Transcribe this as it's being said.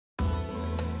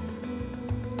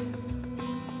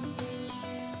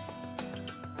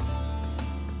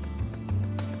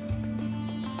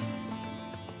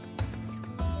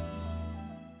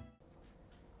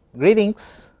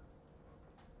Greetings.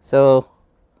 So,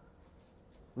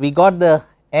 we got the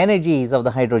energies of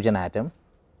the hydrogen atom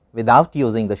without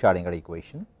using the Schrodinger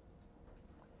equation.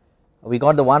 We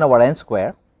got the 1 over n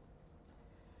square,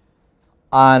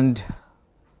 and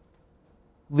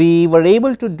we were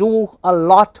able to do a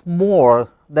lot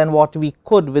more than what we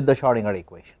could with the Schrodinger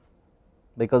equation,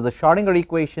 because the Schrodinger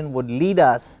equation would lead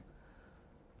us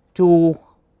to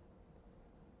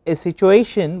a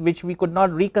situation which we could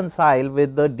not reconcile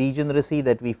with the degeneracy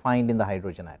that we find in the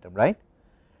hydrogen atom, right.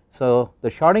 So, the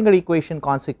Schrodinger equation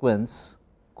consequence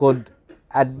could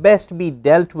at best be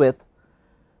dealt with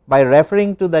by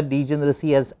referring to that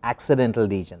degeneracy as accidental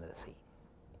degeneracy,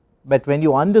 but when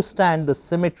you understand the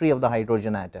symmetry of the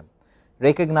hydrogen atom,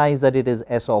 recognize that it is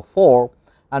SO4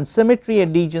 and symmetry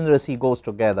and degeneracy goes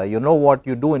together. You know what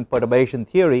you do in perturbation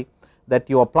theory, that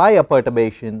you apply a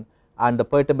perturbation and the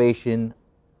perturbation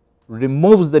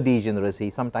removes the degeneracy,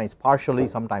 sometimes partially,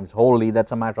 sometimes wholly, that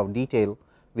is a matter of detail.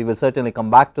 We will certainly come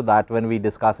back to that when we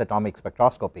discuss atomic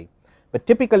spectroscopy, but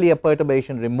typically a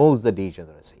perturbation removes the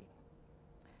degeneracy,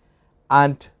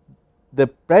 and the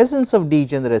presence of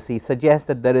degeneracy suggests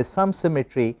that there is some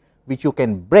symmetry which you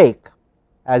can break,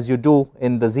 as you do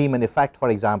in the Zeeman effect. For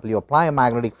example, you apply a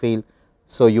magnetic field,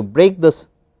 so you break this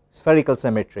spherical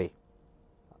symmetry,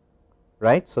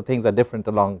 right. So, things are different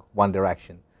along one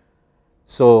direction.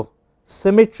 So,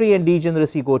 symmetry and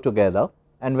degeneracy go together,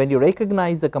 and when you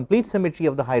recognize the complete symmetry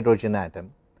of the hydrogen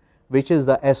atom, which is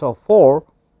the SO4,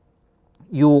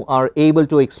 you are able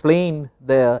to explain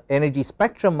the energy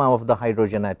spectrum of the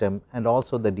hydrogen atom and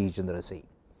also the degeneracy.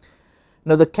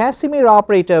 Now, the Casimir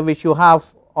operator which you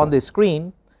have on the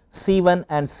screen, C1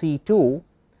 and C2,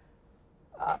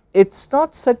 it is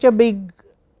not such a big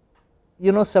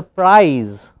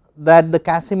surprise that the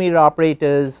Casimir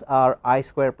operators are I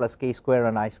square plus k square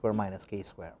and I square minus k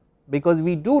square, because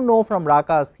we do know from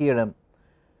Raka's theorem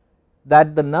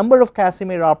that the number of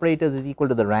Casimir operators is equal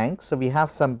to the rank. So, we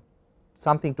have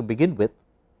something to begin with.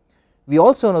 We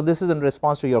also know, this is in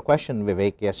response to your question,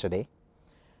 Vivek, yesterday,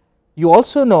 you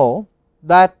also know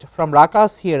that from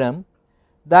Raka's theorem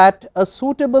that a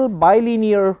suitable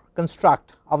bilinear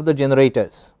construct of the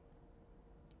generators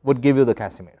would give you the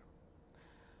Casimir.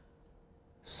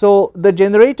 So, the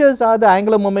generators are the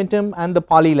angular momentum and the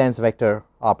Pauli length vector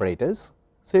operators.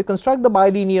 So, you construct the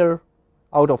bilinear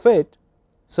out of it.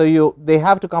 So, they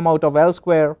have to come out of L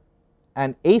square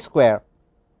and A square,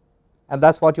 and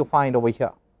that is what you find over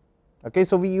here. Okay.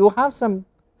 So, you have some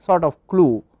sort of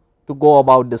clue to go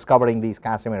about discovering these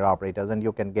Casimir operators, and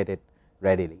you can get it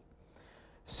readily.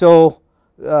 So,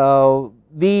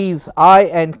 these I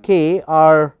and k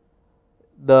are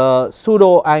the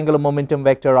pseudo angular momentum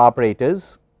vector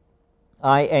operators.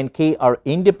 I and k are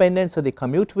independent, so they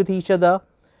commute with each other,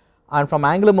 and from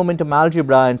angular momentum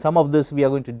algebra, and some of this we are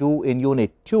going to do in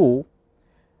unit 2,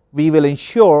 we will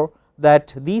ensure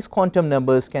that these quantum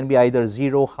numbers can be either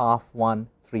 0, half, 1,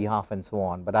 3 half and so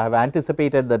on, but I have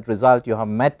anticipated that result. You have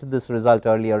met this result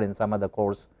earlier in some other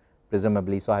course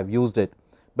presumably, so I have used it,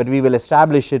 but we will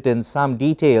establish it in some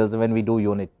details when we do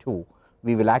unit 2.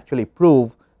 We will actually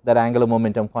prove that angular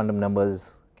momentum quantum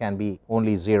numbers can be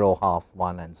only 0, half,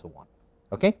 1 and so on.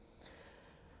 Okay.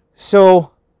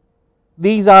 So,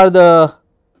 these are the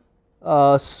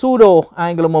pseudo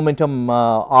angular momentum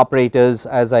operators,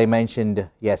 as I mentioned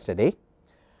yesterday.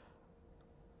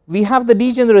 We have the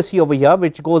degeneracy over here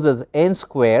which goes as n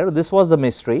square. This was the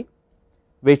mystery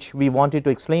which we wanted to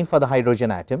explain for the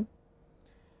hydrogen atom,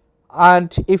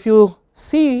 and if you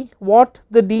see what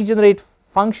the degenerate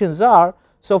functions are.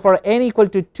 So, for n equal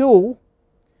to 2,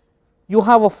 you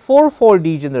have a 4-fold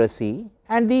degeneracy,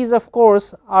 and these of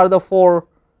course are the 4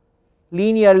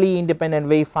 linearly independent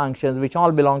wave functions which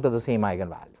all belong to the same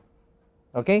eigenvalue.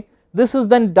 Okay. This is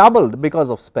then doubled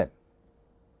because of spin,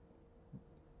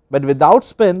 but without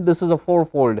spin this is a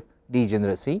 4-fold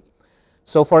degeneracy.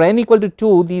 So, for n equal to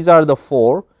 2, these are the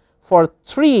 4. For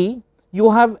 3,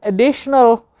 you have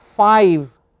additional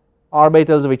 5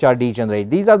 orbitals which are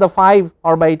degenerate. These are the 5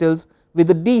 orbitals with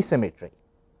the d symmetry.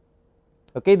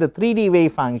 Okay, the 3D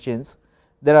wave functions,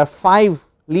 there are 5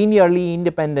 linearly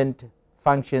independent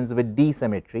functions with d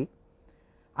symmetry,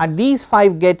 and these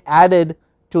 5 get added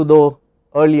to the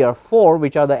earlier 4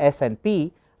 which are the s and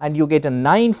p, and you get a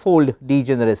 9-fold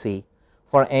degeneracy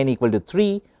for n equal to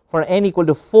 3. For n equal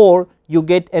to 4, you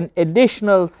get an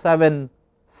additional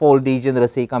 7-fold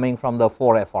degeneracy coming from the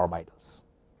 4 f orbitals.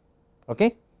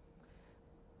 Okay.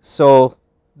 So,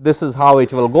 this is how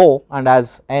it will go, and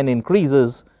as n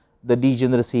increases, the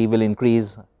degeneracy will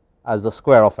increase as the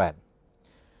square of n.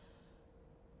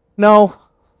 Now,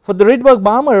 for the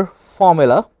Rydberg-Balmer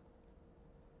formula,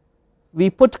 we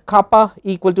put kappa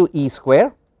equal to E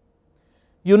square.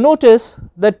 You notice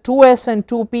that 2s and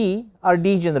 2p are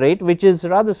degenerate, which is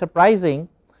rather surprising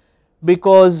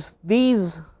because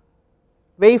these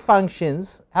wave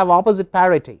functions have opposite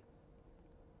parity.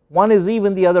 One is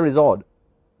even, the other is odd.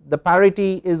 The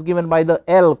parity is given by the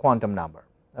L quantum number,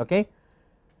 okay,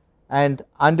 and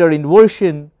under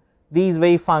inversion these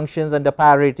wave functions under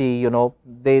parity,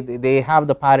 they have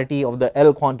the parity of the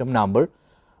L quantum number,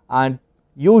 and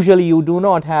usually you do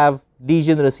not have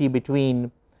degeneracy between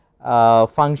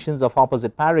functions of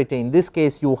opposite parity. In this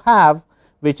case you have,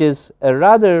 which is a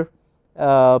rather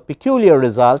peculiar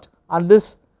result, and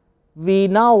this we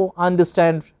now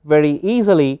understand very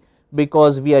easily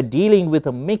because we are dealing with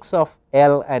a mix of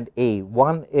L and A.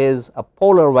 One is a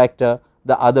polar vector,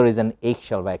 the other is an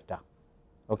axial vector,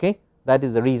 okay. That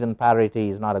is the reason parity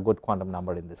is not a good quantum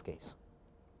number in this case.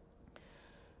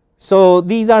 So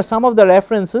these are some of the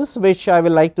references which I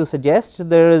will like to suggest.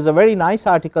 There is a very nice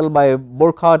article by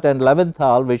Burkhardt and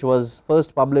Leventhal which was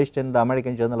first published in the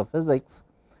American Journal of Physics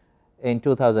in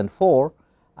 2004,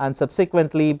 and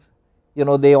subsequently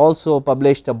they also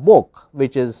published a book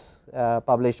which is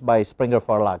published by Springer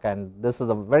Verlag, and this is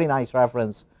a very nice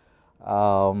reference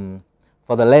for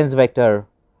the lens vector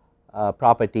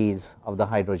properties of the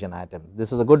hydrogen atom.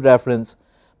 This is a good reference,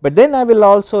 but then I will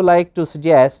also like to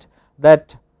suggest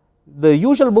that the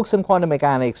usual books in quantum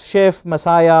mechanics, Schiff,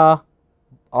 Messiah,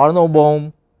 Arno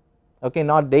Bohm, okay,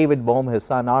 not David Bohm, his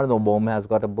son Arno Bohm has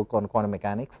got a book on quantum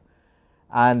mechanics,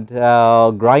 and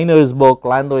Greiner's book,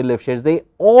 Landau and Lifshitz, they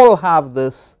all have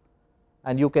this,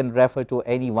 and you can refer to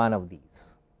any one of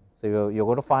these. So you are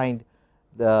going to find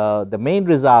the main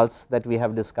results that we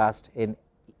have discussed in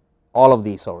all of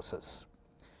these sources.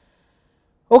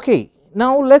 Okay,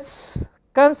 now let us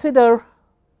consider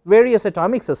various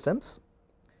atomic systems.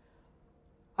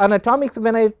 When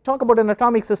I talk about an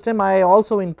atomic system, I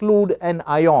also include an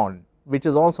ion which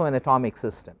is also an atomic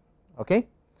system, okay.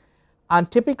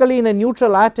 And typically in a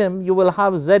neutral atom you will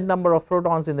have Z number of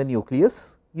protons in the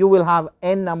nucleus, you will have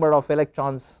N number of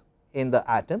electrons in the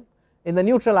atom. In the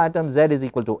neutral atom Z is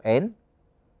equal to N,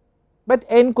 but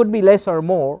N could be less or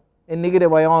more. In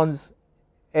negative ions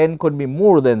N could be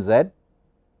more than Z,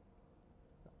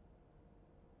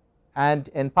 and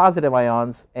in positive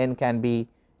ions N can be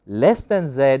less than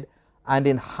Z, and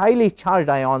in highly charged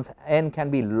ions N can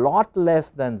be lot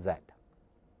less than Z,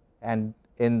 and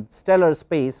in stellar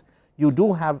space you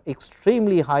do have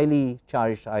extremely highly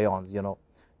charged ions.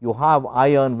 You have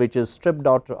iron which is stripped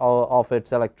out of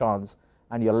its electrons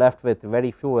and you are left with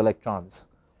very few electrons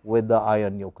with the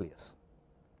iron nucleus,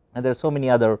 and there are so many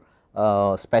other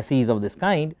species of this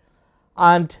kind,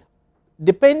 and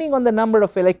depending on the number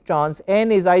of electrons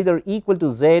N is either equal to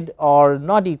Z or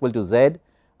not equal to Z,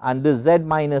 and this Z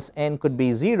minus N could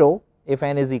be 0 if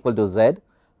N is equal to Z,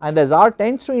 and as R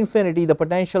tends to infinity the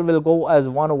potential will go as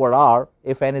 1 over R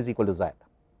if N is equal to Z,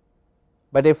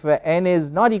 but if N is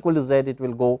not equal to Z it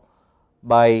will go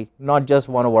by not just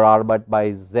 1 over R but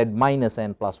by Z minus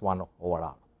N plus 1 over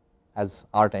R as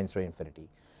R tends to infinity,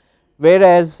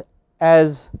 whereas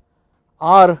as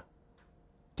R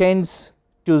tends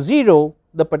to 0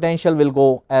 the potential will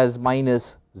go as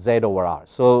minus Z over R.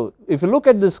 So if you look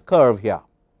at this curve here,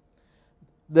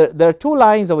 there are two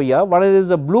lines over here. One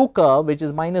is a blue curve which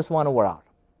is minus 1 over R.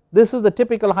 This is the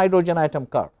typical hydrogen atom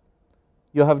curve.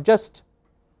 You have just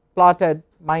plotted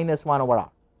minus 1 over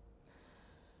R,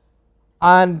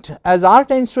 and as R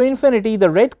tends to infinity the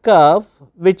red curve,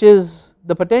 which is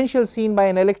the potential seen by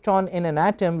an electron in an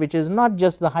atom which is not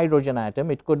just the hydrogen atom,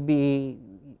 it could be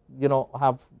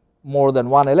have more than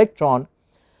one electron,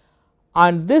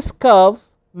 and this curve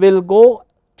will go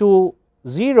to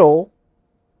 0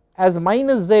 as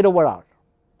minus Z over R.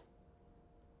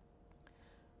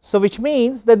 So which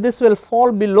means that this will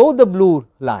fall below the blue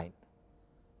line,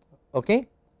 okay,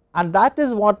 and that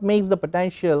is what makes the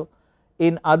potential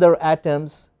in other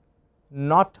atoms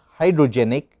not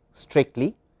hydrogenic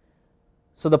strictly.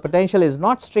 So the potential is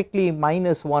not strictly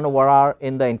minus 1 over R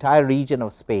in the entire region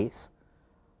of space,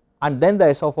 and then the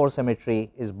SO4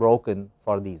 symmetry is broken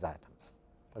for these atoms,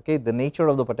 okay. The nature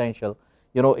of the potential,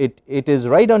 it is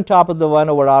right on top of the 1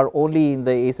 over R only in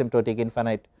the asymptotic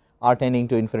infinite R tending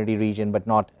to infinity region, but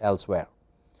not elsewhere.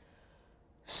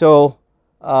 So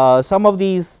some of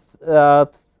these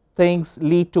things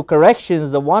lead to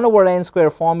corrections. The 1 over n square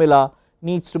formula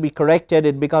needs to be corrected,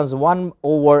 it becomes 1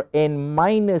 over n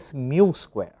minus mu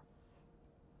square,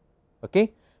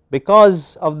 okay,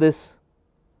 because of this,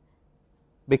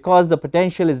 because the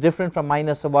potential is different from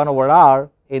minus 1 over R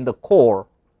in the core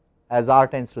as R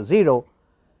tends to 0,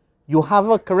 you have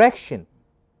a correction,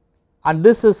 and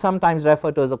this is sometimes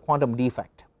referred to as a quantum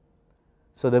defect.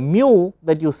 So, the mu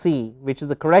that you see, which is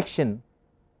the correction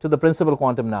to the principal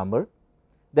quantum number,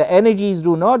 the energies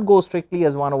do not go strictly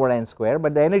as 1 over n square,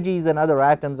 but the energies in other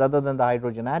atoms other than the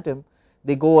hydrogen atom,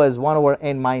 they go as 1 over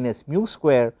n minus mu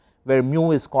square, where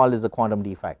mu is called as a quantum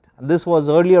defect. And this was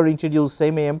earlier introduced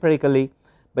semi empirically,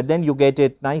 but then you get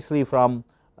it nicely from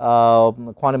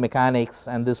quantum mechanics,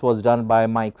 and this was done by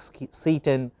Mike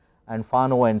Seaton and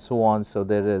Fano and so on. So,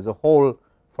 there is a whole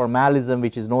formalism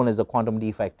which is known as the quantum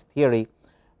defect theory.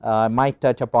 I might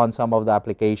touch upon some of the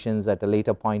applications at a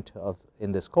later point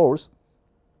in this course,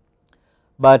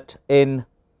 but in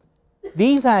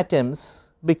these atoms,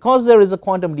 because there is a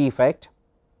quantum defect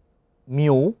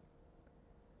mu,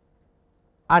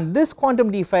 and this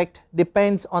quantum defect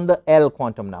depends on the L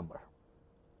quantum number.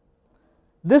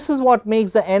 This is what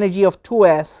makes the energy of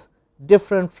 2s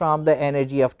different from the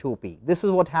energy of 2p. This is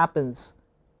what happens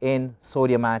in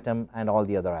sodium atom and all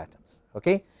the other atoms.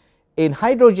 Okay. In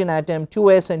hydrogen atom,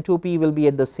 2s and 2p will be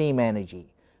at the same energy,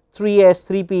 3s,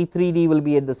 3p, 3d will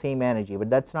be at the same energy, but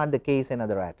that is not the case in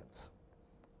other atoms.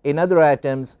 In other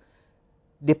atoms,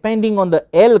 depending on the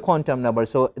L quantum number,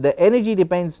 so the energy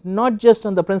depends not just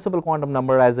on the principal quantum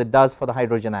number as it does for the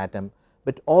hydrogen atom,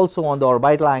 but also on the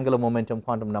orbital angular momentum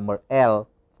quantum number L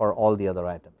for all the other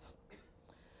atoms.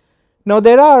 Now,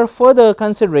 there are further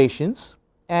considerations,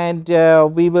 and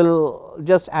we will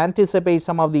just anticipate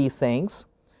some of these things.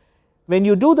 When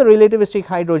you do the relativistic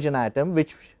hydrogen atom,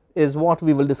 which is what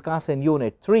we will discuss in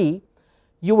unit 3,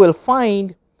 you will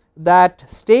find that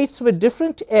states with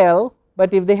different L,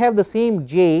 but if they have the same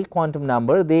J quantum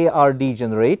number, they are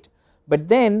degenerate, but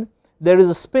then there is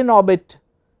a spin orbit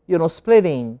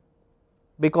splitting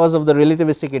because of the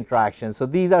relativistic interaction. So,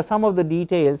 these are some of the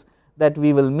details that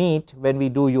we will meet when we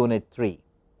do unit 3.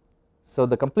 So,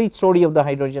 the complete story of the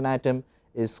hydrogen atom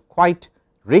is quite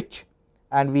rich,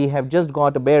 and we have just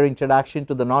got a bare introduction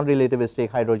to the non-relativistic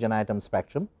hydrogen atom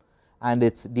spectrum and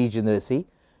its degeneracy.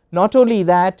 Not only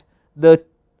that, there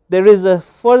is a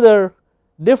further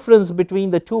difference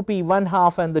between the 2p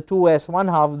 1/2 and the 2s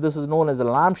 1/2. This is known as a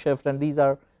Lamb shift, and these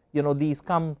are these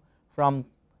come from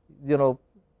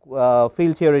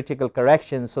field theoretical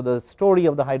corrections. So, the story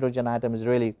of the hydrogen atom is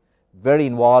really very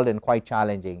involved and quite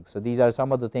challenging. So, these are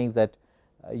some of the things that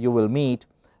you will meet.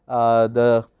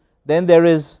 Then there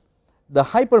is the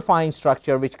hyperfine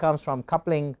structure, which comes from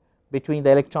coupling between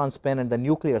the electron spin and the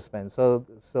nuclear spin.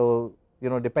 So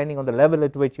depending on the level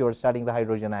at which you are studying the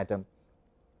hydrogen atom,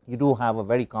 you do have a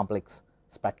very complex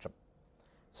spectrum.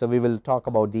 So, we will talk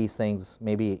about these things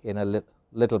maybe in a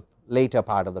little later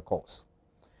part of the course.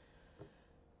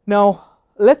 Now,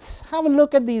 let us have a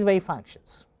look at these wave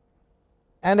functions,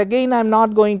 and again I am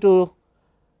not going to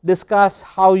discuss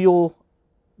how you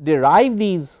derive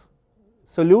these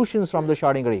solutions from the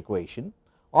Schrodinger equation.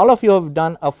 All of you have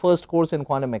done a first course in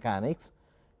quantum mechanics,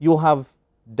 you have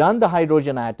done the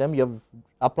hydrogen atom, you have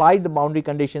applied the boundary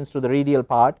conditions to the radial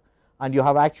part, and you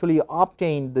have actually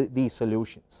obtained these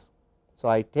solutions. So,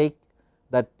 I take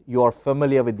that you are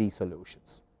familiar with these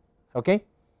solutions. Okay.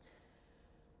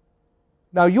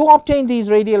 Now, you obtain these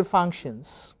radial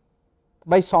functions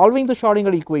by solving the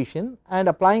Schrodinger equation and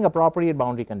applying appropriate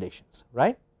boundary conditions,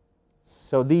 right.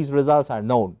 So, these results are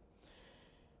known.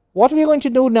 What we are going to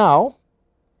do now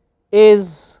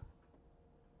is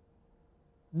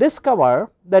discover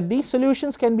that these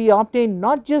solutions can be obtained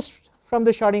not just from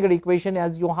the Schrodinger equation,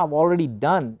 as you have already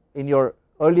done in your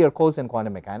earlier course in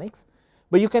quantum mechanics,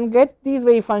 but you can get these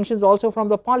wave functions also from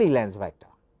the Pauli lens vector.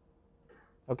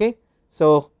 Okay.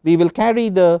 So, we will carry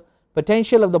the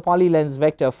potential of the Pauli lens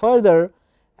vector further,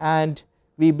 and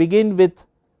we begin with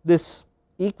this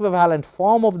equivalent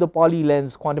form of the Pauli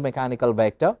lens quantum mechanical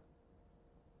vector,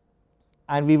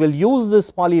 and we will use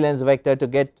this Pauli lens vector to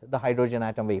get the hydrogen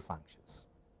atom wave functions.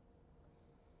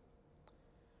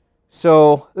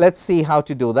 So, let us see how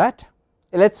to do that.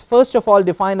 Let us first of all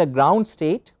define a ground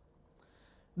state.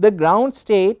 The ground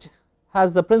state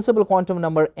has the principal quantum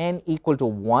number n equal to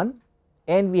 1,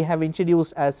 n we have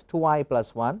introduced as 2i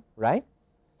plus 1, right.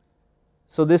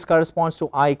 So, this corresponds to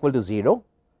I equal to 0,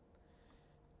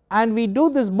 and we do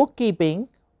this bookkeeping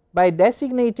by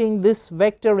designating this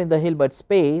vector in the Hilbert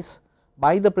space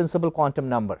by the principal quantum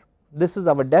number. This is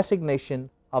our designation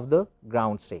of the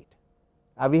ground state.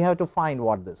 We have to find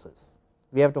what this is,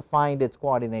 we have to find its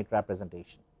coordinate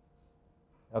representation.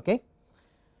 Okay.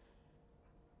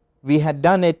 We had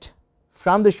done it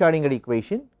from the Schrodinger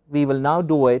equation, we will now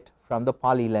do it from the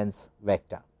Pauli lens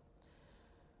vector.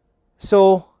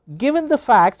 So, given the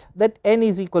fact that n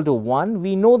is equal to 1,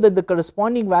 we know that the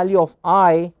corresponding value of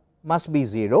I must be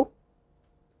 0,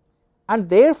 and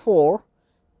therefore,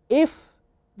 if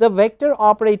the vector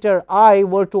operator I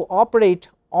were to operate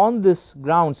on this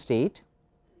ground state,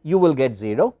 you will get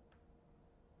 0,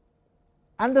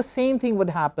 and the same thing would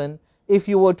happen if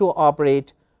you were to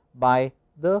operate by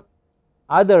the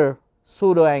other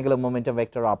pseudo angular momentum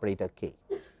vector operator k.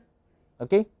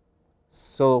 Okay.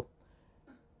 So,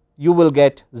 you will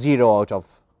get 0 out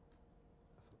of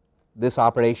this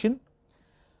operation.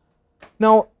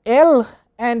 Now, L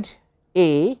and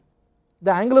A,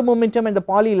 the angular momentum and the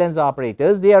Pauli lens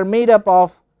operators, they are made up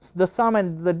of the sum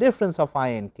and the difference of I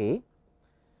and k,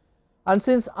 and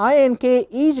since I and k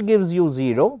each gives you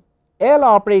 0, L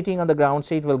operating on the ground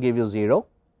state will give you 0,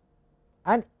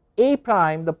 and A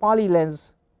prime, the Pauli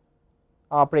lens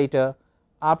operator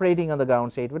operating on the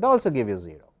ground state, would also give you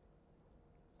 0.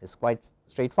 It is quite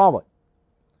straightforward.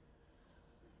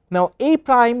 Now, A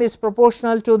prime is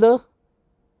proportional to the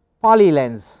Pauli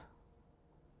lens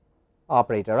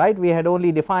operator, right. We had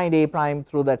only defined A prime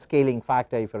through that scaling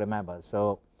factor, if you remember.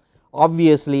 So,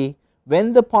 obviously,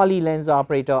 when the Pauli lens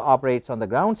operator operates on the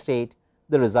ground state,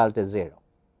 the result is 0.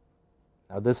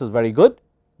 Now, this is very good,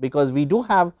 because we do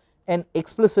have an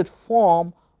explicit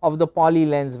form of the Pauli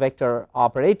lens vector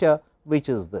operator, which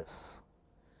is this.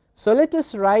 So, let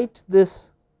us write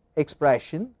this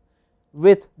expression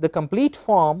with the complete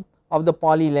form of the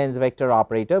Pauli lens vector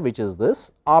operator, which is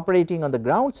this, operating on the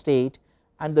ground state,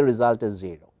 and the result is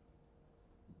 0.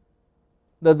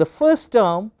 The first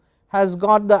term has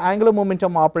got the angular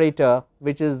momentum operator,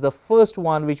 which is the first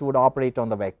one which would operate on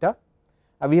the vector.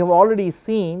 We have already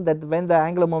seen that when the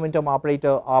angular momentum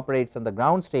operator operates on the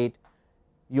ground state,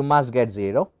 you must get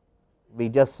 0. We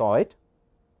just saw it,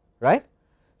 right.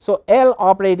 So, L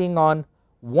operating on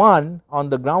 1 on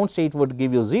the ground state would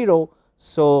give you 0.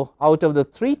 So, out of the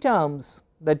 3 terms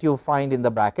that you find in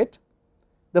the bracket,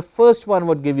 the first one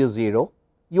would give you 0.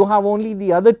 You have only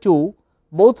the other 2,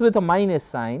 both with a minus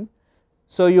sign.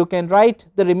 So, you can write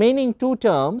the remaining 2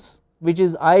 terms, which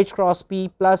is I h cross p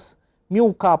plus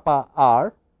mu kappa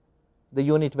r, the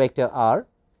unit vector r,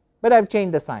 but I have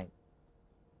changed the sign.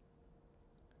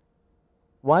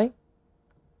 Why?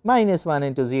 Minus 1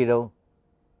 into 0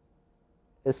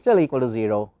 is still equal to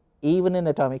 0, even in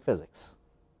atomic physics,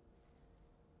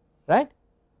 right.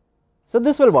 So,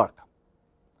 this will work.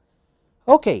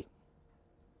 Okay.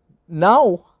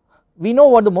 Now, we know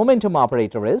what the momentum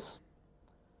operator is.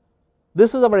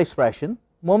 This is our expression.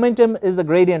 Momentum is the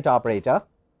gradient operator.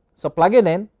 So, plug it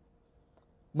in.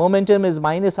 Momentum is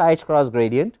minus I h cross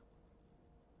gradient,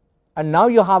 and now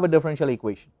you have a differential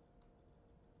equation.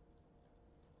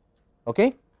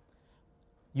 Okay.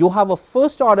 You have a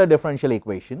first order differential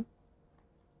equation,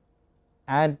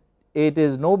 and it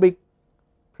is no big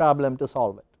problem to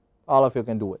solve it. All of you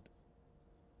can do it,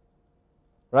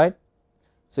 right.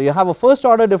 So, you have a first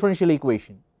order differential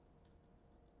equation,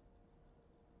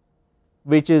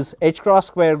 which is h cross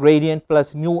square gradient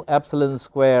plus mu epsilon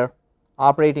square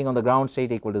operating on the ground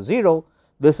state equal to 0.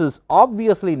 This is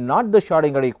obviously not the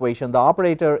Schrodinger equation. The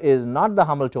operator is not the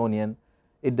Hamiltonian.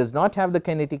 It does not have the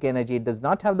kinetic energy, it does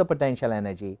not have the potential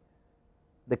energy.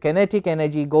 The kinetic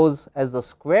energy goes as the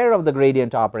square of the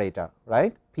gradient operator,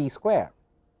 right, p square.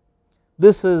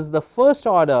 This is the first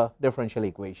order differential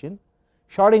equation.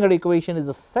 Schrodinger equation is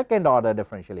the second order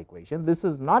differential equation. This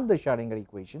is not the Schrodinger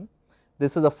equation.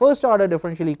 This is the first order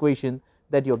differential equation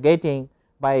that you are getting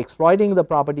by exploiting the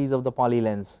properties of the Pauli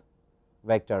lens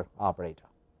vector operator.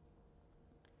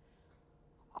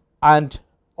 And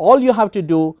all you have to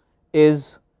do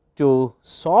is to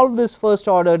solve this first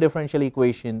order differential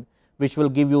equation, which will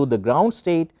give you the ground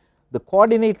state. The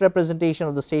coordinate representation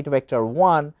of the state vector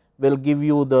 1 will give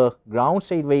you the ground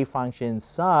state wave function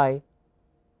psi,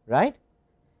 right,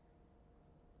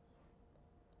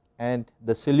 and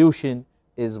the solution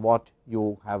is what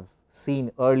you have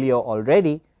seen earlier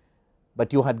already,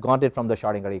 but you had got it from the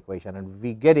Schrodinger equation, and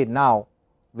we get it now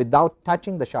without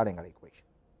touching the Schrodinger equation.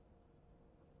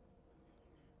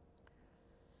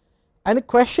 And a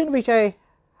question which I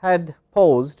had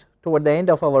posed toward the end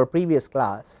of our previous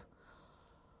class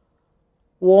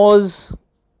was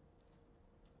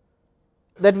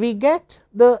that we get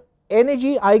the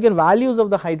energy eigenvalues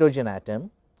of the hydrogen atom,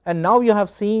 and now you have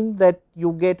seen that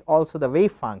you get also the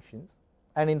wave functions,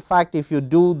 and in fact if you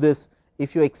do this,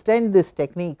 if you extend this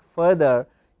technique further,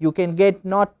 you can get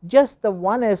not just the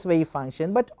 1s wave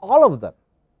function, but all of them.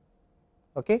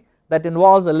 Okay. That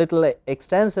involves a little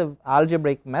extensive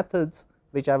algebraic methods,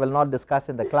 which I will not discuss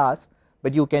in the class,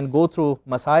 but you can go through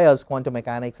Messiah's quantum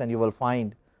mechanics and you will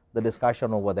find the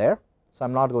discussion over there. So, I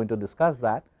am not going to discuss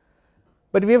that,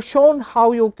 but we have shown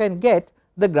how you can get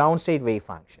the ground state wave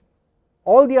function.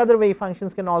 All the other wave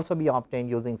functions can also be obtained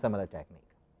using similar technique.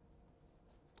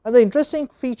 And the interesting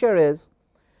feature is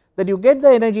that you get the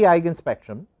energy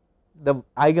eigenspectrum, the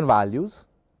eigenvalues,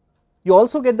 you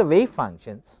also get the wave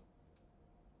functions.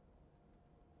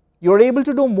 You are able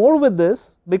to do more with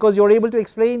this because you are able to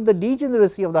explain the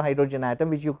degeneracy of the hydrogen atom,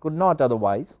 which you could not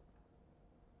otherwise,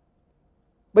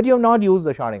 but you have not used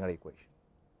the Schrodinger equation.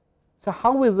 So,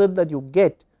 how is it that you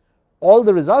get all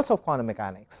the results of quantum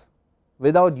mechanics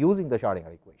without using the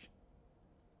Schrodinger equation?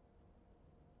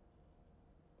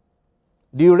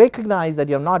 Do you recognize that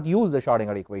you have not used the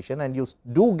Schrodinger equation and you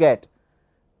do get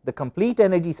the complete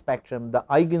energy spectrum, the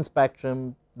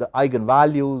eigenspectrum, the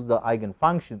eigenvalues, the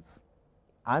eigenfunctions,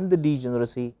 and the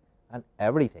degeneracy and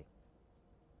everything?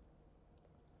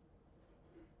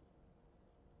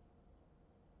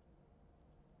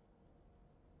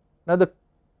 Now, the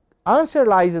answer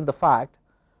lies in the fact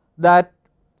that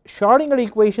Schrodinger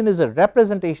equation is a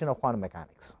representation of quantum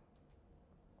mechanics.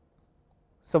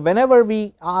 So, whenever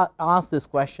we ask this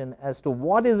question as to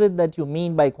what is it that you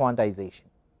mean by quantization,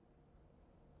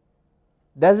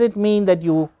 does it mean that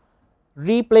you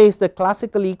replace the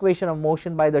classical equation of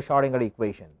motion by the Schrodinger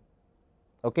equation,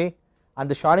 okay? And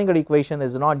the Schrodinger equation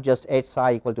is not just h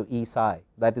psi equal to E psi,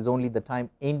 that is only the time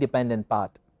independent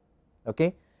part,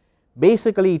 okay?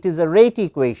 Basically it is a rate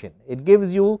equation, it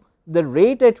gives you the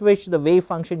rate at which the wave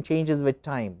function changes with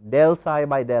time, del psi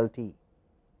by del t,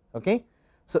 okay?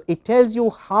 So, it tells you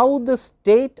how the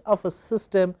state of a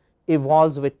system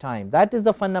evolves with time. That is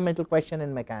the fundamental question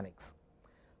in mechanics.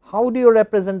 How do you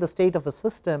represent the state of a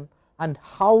system and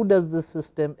how does the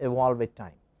system evolve with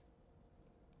time?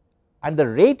 And the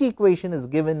rate equation is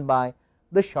given by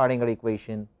the Schrodinger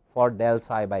equation for del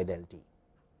psi by del t.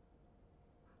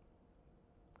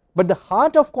 But the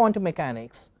heart of quantum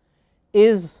mechanics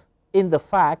is in the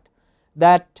fact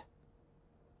that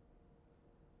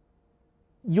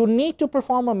you need to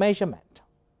perform a measurement.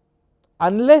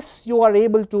 Unless you are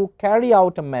able to carry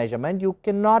out a measurement, you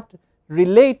cannot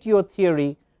relate your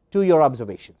theory to your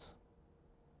observations.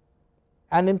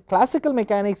 And in classical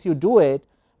mechanics you do it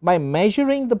by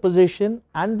measuring the position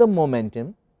and the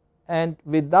momentum, and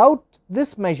without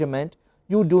this measurement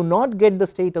you do not get the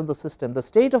state of the system. The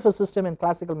state of a system in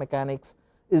classical mechanics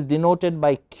is denoted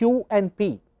by Q and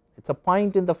P, it is a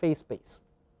point in the phase space,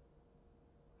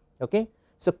 okay.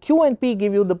 So, Q and P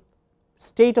give you the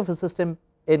state of a system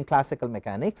in classical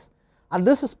mechanics, and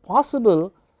this is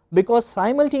possible because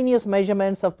simultaneous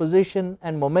measurements of position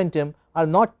and momentum are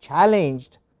not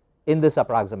challenged in this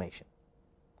approximation.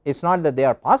 It is not that they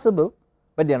are possible,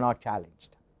 but they are not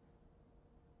challenged.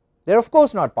 They are of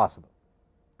course not possible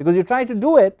because you try to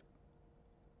do it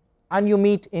and you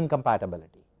meet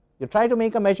incompatibility. You try to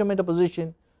make a measurement of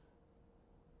position,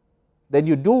 then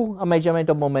you do a measurement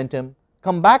of momentum,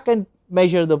 come back and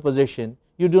measure the position,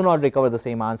 you do not recover the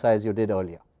same answer as you did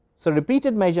earlier. So,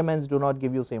 repeated measurements do not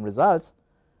give you same results.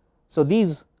 So,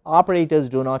 these operators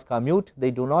do not commute,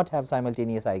 they do not have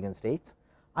simultaneous eigenstates,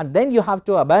 and then you have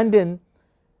to abandon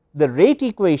the rate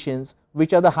equations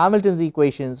which are the Hamilton's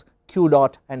equations Q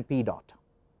dot and P dot,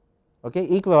 okay.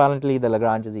 Equivalently the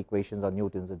Lagrange's equations or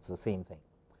Newton's, it is the same thing,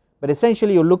 but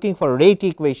essentially you are looking for rate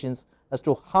equations as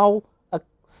to how a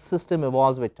system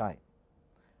evolves with time,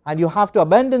 and you have to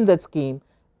abandon that scheme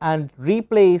and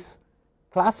replace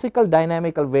classical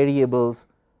dynamical variables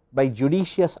by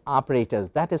judicious operators.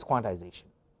 That is quantization.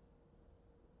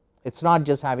 It is not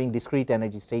just having discrete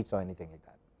energy states or anything like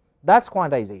that, that is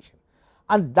quantization,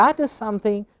 and that is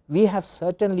something we have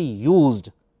certainly used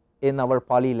in our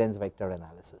Pauli lens vector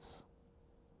analysis,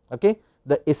 okay.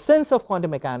 The essence of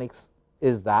quantum mechanics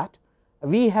is that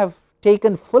we have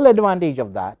taken full advantage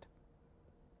of that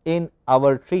in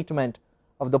our treatment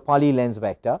of the Pauli lens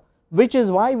vector, which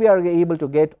is why we are able to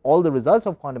get all the results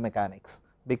of quantum mechanics,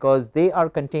 because they are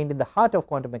contained in the heart of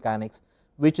quantum mechanics,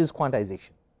 which is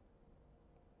quantization.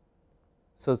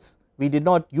 So, we did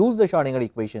not use the Schrodinger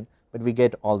equation, but we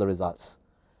get all the results.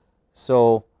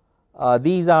 So,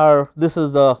 this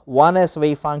is the 1s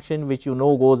wave function which you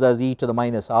know goes as e to the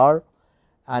minus r,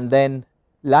 and then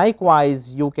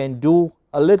likewise you can do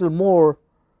a little more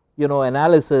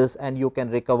analysis and you can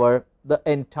recover the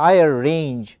entire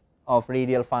range of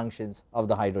radial functions of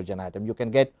the hydrogen atom. You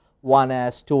can get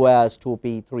 1s, 2s,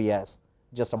 2p, 3s,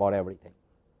 just about everything,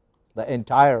 the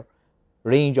entire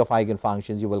range of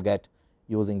eigenfunctions you will get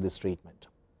using this treatment.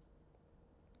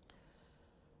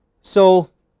 So,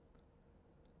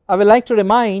 I would like to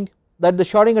remind that the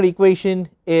Schrodinger equation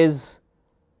is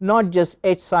not just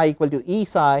h psi equal to E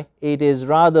psi, it is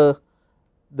rather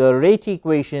the rate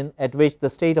equation at which the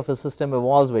state of a system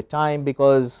evolves with time,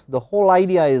 because the whole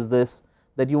idea is this,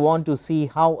 that you want to see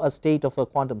how a state of a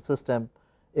quantum system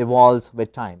evolves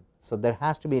with time. So, there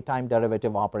has to be a time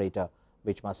derivative operator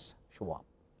which must show up.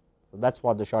 So, that is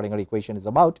what the Schrodinger equation is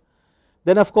about.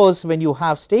 Then of course, when you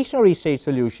have stationary state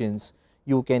solutions,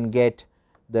 you can get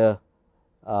the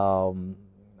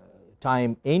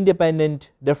time independent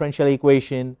differential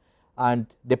equation, and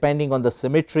depending on the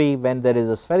symmetry, when there is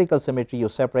a spherical symmetry, you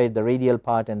separate the radial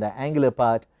part and the angular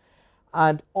part,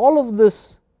 and all of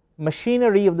this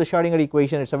machinery of the Schrodinger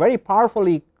equation, it is a very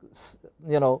powerfully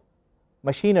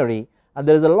machinery, and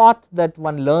there is a lot that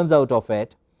one learns out of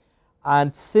it.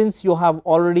 And since you have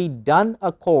already done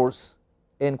a course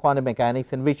in quantum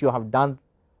mechanics in which you have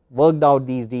worked out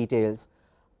these details,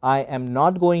 I am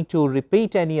not going to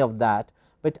repeat any of that,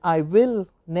 but I will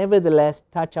nevertheless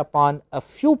touch upon a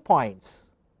few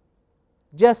points,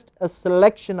 just a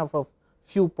selection of a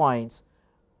few points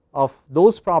of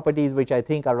those properties which I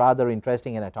think are rather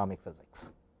interesting in atomic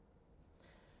physics.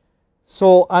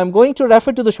 So I am going to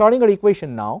refer to the Schrodinger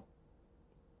equation now,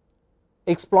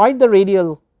 exploit the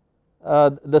radial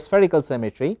the spherical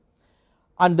symmetry,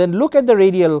 and then look at the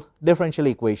radial differential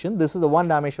equation. This is the one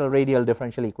dimensional radial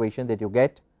differential equation that you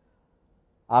get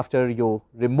after you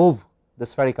remove the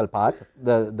spherical part,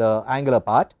 the angular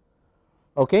part,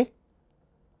 okay.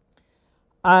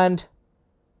 And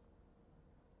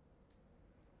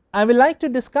I will like to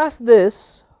discuss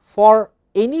this for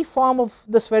any form of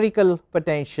the spherical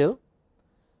potential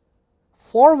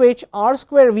for which r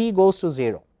square v goes to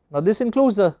 0. Now this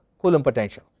includes the Coulomb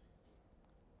potential,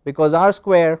 because r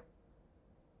square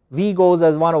v goes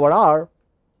as 1 over r,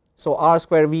 so r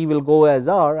square v will go as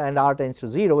r, and r tends to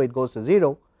 0, it goes to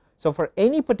 0. So for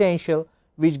any potential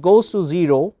which goes to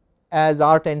 0 as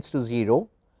r tends to 0,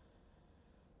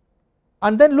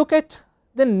 and then look at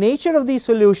the nature of these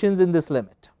solutions in this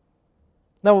limit.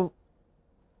 Now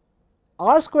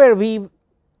r square v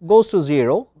goes to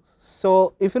 0,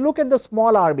 so if you look at the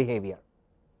small r behavior,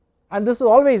 and this is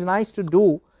always nice to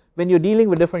do when you are dealing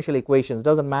with differential equations,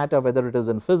 does not matter whether it is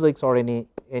in physics or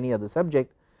any other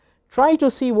subject, try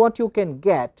to see what you can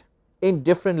get in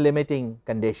different limiting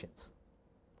conditions.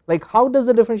 Like how does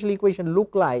the differential equation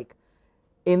look like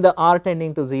in the r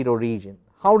tending to 0 region,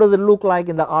 how does it look like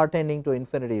in the r tending to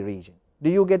infinity region, do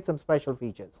you get some special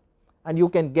features, and you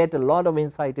can get a lot of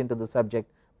insight into the subject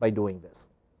by doing this.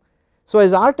 So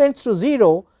as r tends to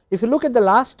 0, if you look at the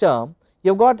last term,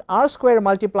 you have got r square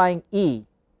multiplying E,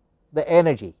 the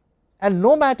energy, and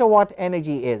no matter what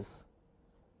energy is,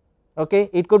 okay,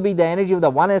 it could be the energy of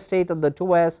the 1s state or the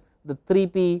 2s, the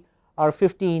 3p or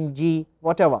 15g,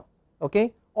 whatever,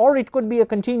 okay, or it could be a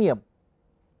continuum,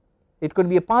 it could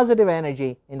be a positive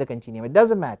energy in the continuum, it does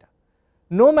not matter.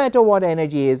 No matter what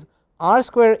energy is, r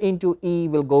square into E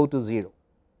will go to 0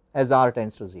 as r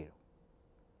tends to 0,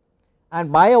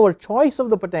 and by our choice of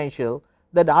the potential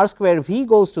that r square v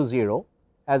goes to 0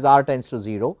 as r tends to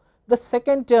 0, the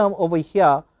second term over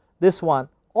here, this one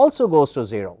also goes to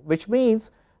 0, which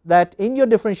means that in your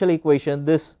differential equation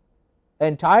this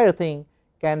entire thing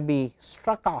can be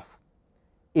struck off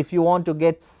if you want to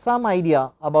get some idea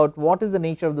about what is the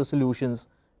nature of the solutions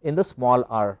in the small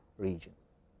r region,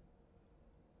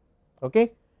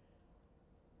 okay.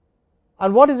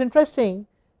 And what is interesting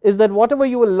is that whatever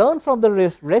you will learn from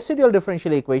the residual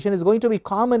differential equation is going to be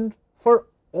common for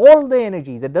all the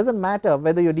energies. It does not matter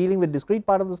whether you are dealing with discrete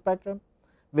part of the spectrum,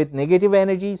 with negative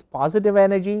energies, positive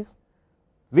energies,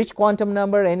 which quantum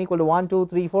number n equal to 1, 2,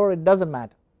 3, 4, it does not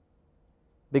matter,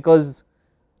 because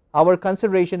our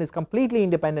consideration is completely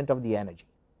independent of the energy.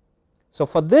 So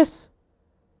for this,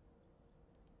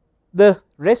 the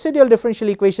residual differential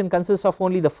equation consists of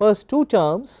only the first two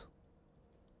terms,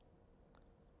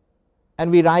 and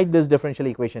we write this differential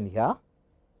equation here.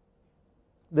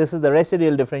 This is the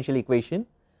residual differential equation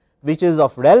which is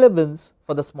of relevance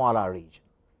for the small r region.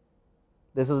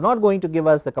 This is not going to give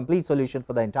us the complete solution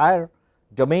for the entire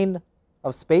domain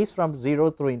of space from 0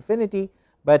 through infinity,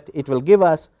 but it will give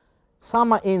us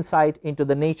some insight into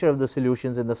the nature of the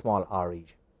solutions in the small r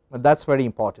region, and that is very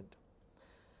important.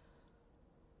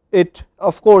 It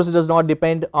of course does not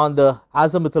depend on the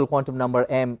azimuthal quantum number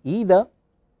m either,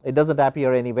 it does not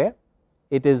appear anywhere,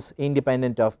 it is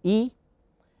independent of E,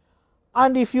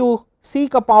 and if you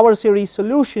seek a power series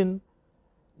solution,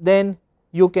 then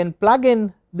you can plug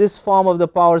in this form of the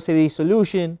power series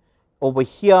solution over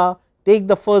here, take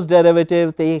the first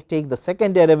derivative, take the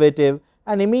second derivative,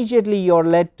 and immediately you are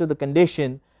led to the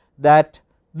condition that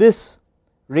this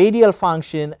radial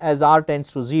function as r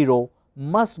tends to 0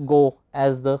 must go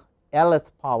as the lth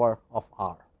power of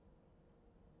r.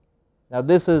 Now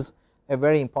this is a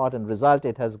very important result,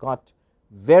 it has got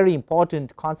very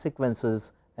important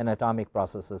consequences in atomic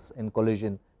processes, in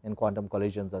collision, in quantum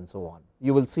collisions and so on.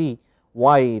 You will see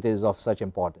why it is of such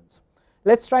importance.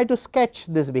 Let us try to sketch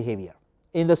this behavior.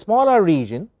 In the smaller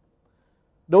region,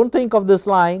 do not think of this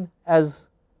line as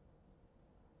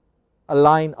a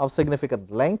line of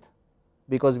significant length,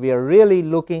 because we are really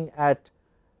looking at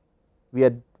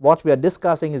what we are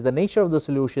discussing is the nature of the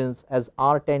solutions as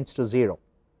r tends to 0.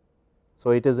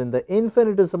 So, it is in the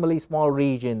infinitesimally small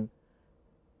region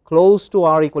close to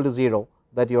r equal to 0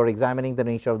 that you are examining the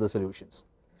nature of the solutions,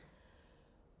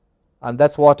 and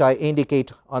that is what I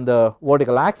indicate on the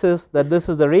vertical axis, that this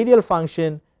is the radial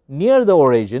function near the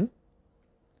origin,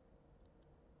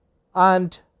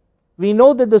 and we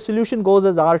know that the solution goes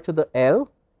as r to the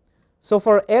L. So,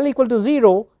 for L equal to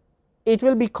 0 it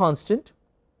will be constant,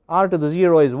 r to the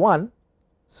 0 is 1.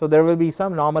 So, there will be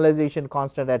some normalization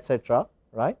constant etc.,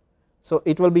 right. So,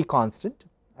 it will be constant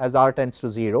as r tends to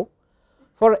 0.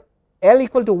 For L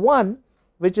equal to 1,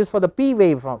 which is for the P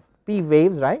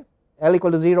waves, right, L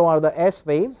equal to 0 are the S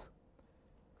waves.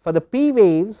 For the P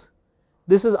waves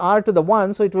this is r to the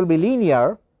 1, so it will be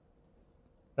linear,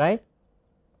 right.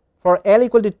 For L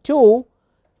equal to 2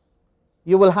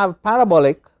 you will have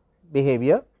parabolic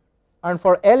behavior, and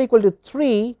for L equal to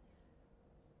 3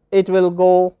 it will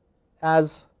go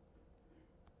as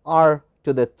r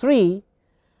to the 3.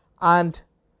 And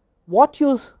what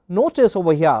you notice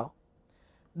over here,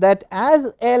 that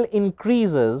as L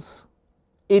increases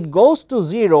it goes to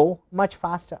 0 much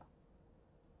faster,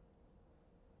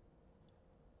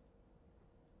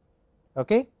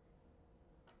 okay.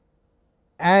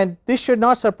 And this should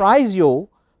not surprise you,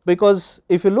 because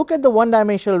if you look at the one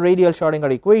dimensional radial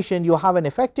Schrodinger equation, you have an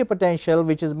effective potential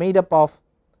which is made up of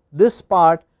this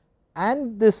part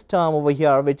and this term over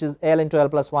here, which is L into L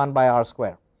plus 1 by r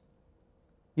square.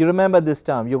 You remember this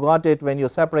term, you got it when you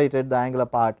separated the angular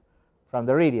part from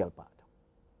the radial part,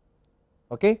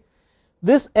 okay.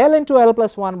 This L into L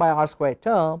plus 1 by r square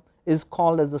term is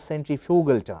called as the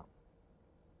centrifugal term.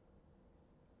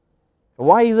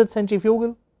 Why is it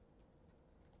centrifugal?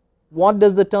 What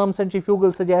does the term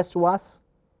centrifugal suggest to us?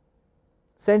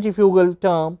 Centrifugal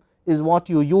term is what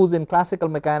you use in classical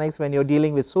mechanics when you are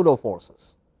dealing with pseudo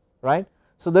forces, right.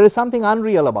 So, there is something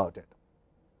unreal about it,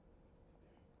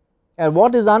 and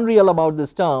what is unreal about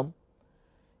this term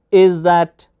is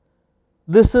that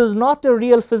this is not a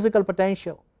real physical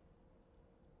potential.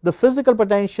 The physical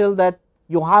potential that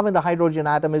you have in the hydrogen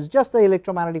atom is just the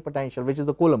electromagnetic potential, which is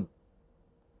the Coulomb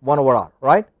 1 over r,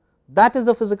 right. That is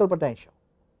the physical potential.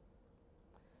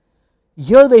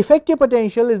 Here the effective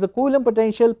potential is the Coulomb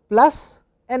potential plus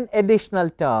an additional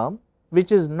term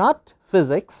which is not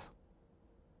physics,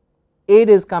 it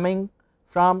is coming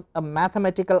from a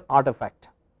mathematical artifact,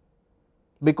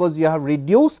 because you have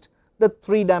reduced the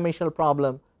 3 dimensional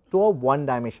problem to a 1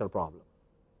 dimensional problem,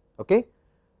 okay.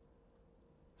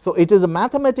 So, it is a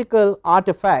mathematical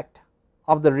artifact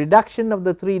of the reduction of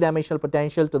the 3 dimensional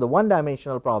potential to the 1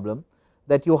 dimensional problem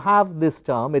that you have this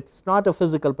term, it is not a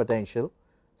physical potential.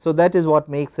 So, that is what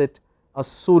makes it a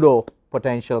pseudo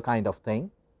potential kind of thing,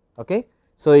 okay.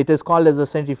 So, it is called as a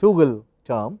centrifugal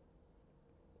term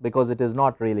because it is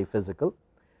not really physical.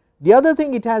 The other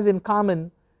thing it has in common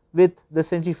with the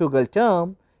centrifugal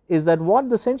term is that what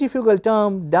the centrifugal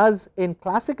term does in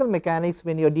classical mechanics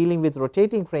when you are dealing with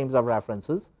rotating frames of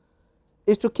references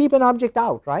is to keep an object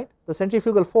out, right. The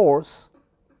centrifugal force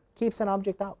keeps an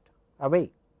object out, away.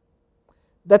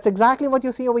 That is exactly what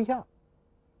you see over here,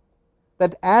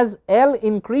 that as L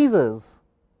increases,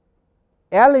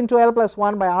 L into L plus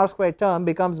 1 by r square term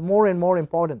becomes more and more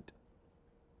important,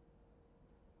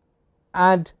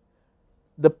 and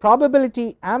the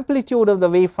probability amplitude of the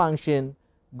wave function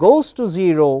goes to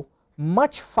 0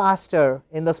 much faster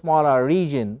in the small r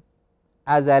region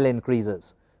as L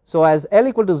increases. So, as L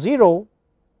equal to 0,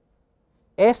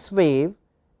 S wave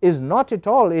is not at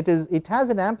all, it has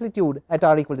an amplitude at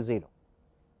r equal to 0,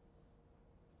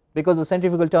 because the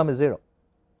centrifugal term is 0.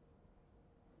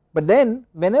 But then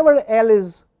whenever L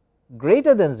is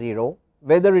greater than 0,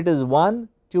 whether it is 1,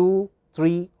 2,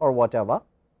 3 or whatever,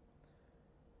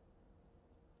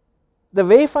 the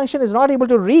wave function is not able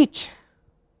to reach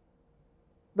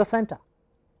the center.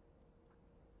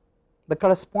 The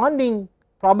corresponding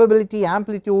probability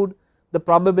amplitude, the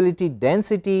probability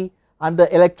density and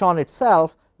the electron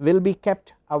itself will be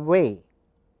kept away.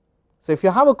 So, if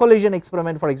you have a collision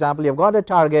experiment, for example, you have got a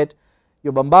target,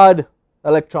 you bombard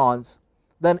electrons,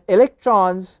 then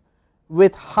electrons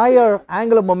with higher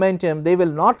angular momentum, they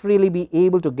will not really be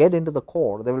able to get into the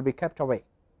core, they will be kept away.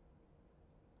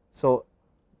 So,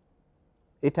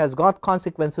 it has got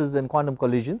consequences in quantum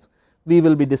collisions. We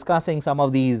will be discussing some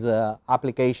of these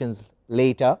applications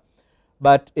later,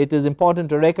 but it is important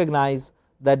to recognize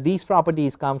that these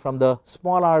properties come from the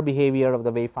small r behavior of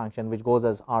the wave function, which goes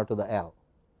as r to the L.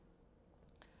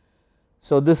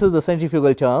 So, this is the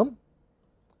centrifugal term.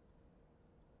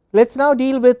 Let us now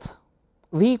deal with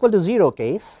V equal to 0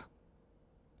 case.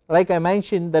 like I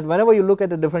mentioned that whenever you look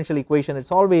at a differential equation, it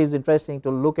is always interesting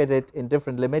to look at it in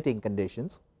different limiting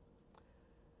conditions.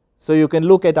 So you can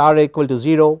look at r equal to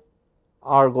 0,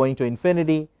 r going to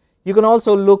infinity. You can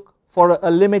also look for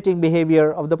a limiting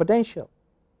behavior of the potential.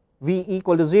 V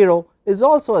equal to 0 is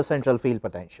also a central field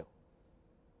potential,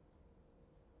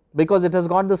 because it has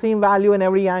got the same value in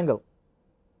every angle.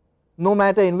 No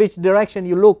matter in which direction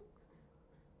you look,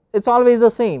 it is always the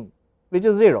same, which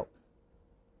is 0.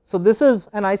 So this is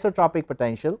an isotropic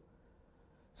potential.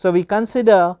 So we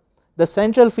consider the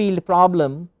central field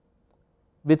problem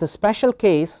with a special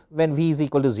case when V is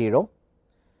equal to 0.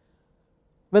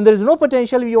 When there is no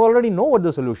potential, you already know what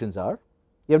the solutions are.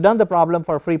 You have done the problem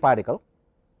for a free particle.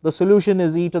 The solution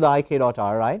is e to the I k dot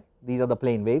r, right? These are the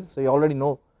plane waves, so you already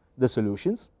know the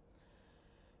solutions.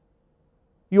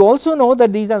 You also know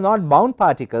that these are not bound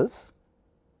particles,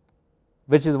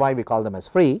 which is why we call them as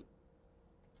free,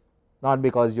 not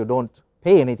because you do not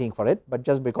pay anything for it, but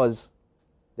just because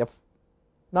they are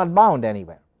not bound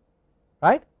anywhere,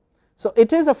 right. So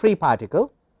it is a free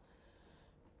particle.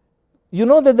 You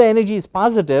know that the energy is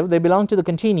positive, they belong to the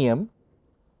continuum,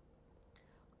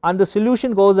 and the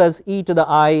solution goes as e to the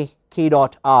I k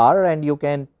dot r, and you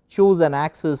can choose an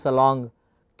axis along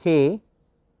k.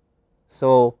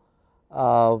 So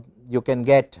you can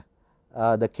get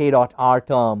the k dot r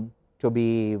term to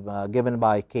be given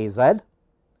by kz.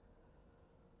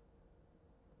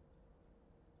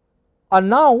 And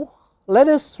now let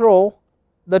us throw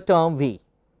the term V.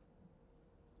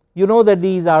 You know that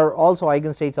these are also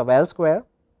eigenstates of L square,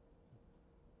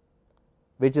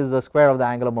 which is the square of the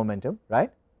angular momentum, right.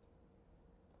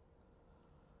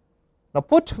 Now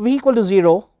put V equal to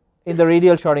 0 in the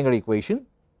radial Schrodinger equation.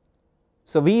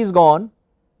 So V is gone,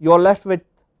 you are left with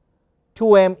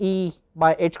 2m E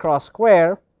by h cross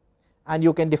square, and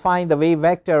you can define the wave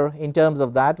vector in terms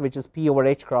of that, which is p over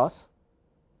h cross.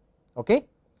 Okay.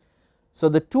 So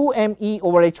the 2m E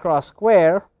over h cross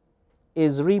square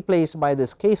is replaced by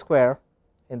this k square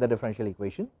in the differential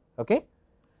equation. Okay.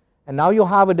 And now you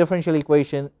have a differential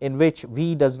equation in which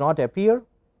V does not appear,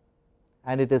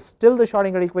 and it is still the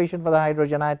Schrodinger equation for the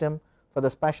hydrogen atom for the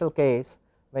special case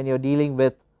when you are dealing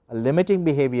with a limiting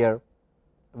behavior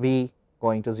V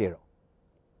going to 0.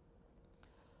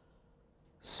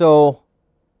 So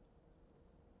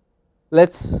let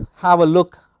us have a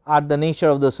look at the nature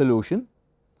of the solution.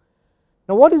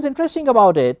 Now what is interesting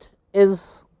about it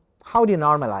is how do you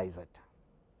normalize it,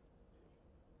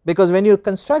 because when you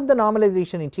construct the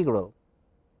normalization integral,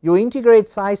 you integrate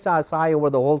psi star psi over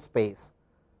the whole space,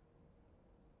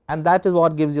 and that is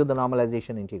what gives you the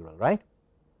normalization integral, right.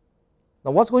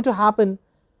 Now what is going to happen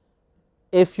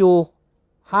if you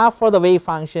have for the wave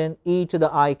function e to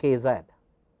the I k z?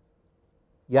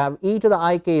 You have e to the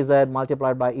I k z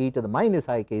multiplied by e to the minus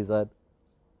I k z,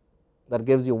 that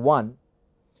gives you 1,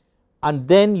 and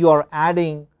then you are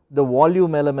adding the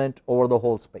volume element over the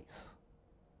whole space.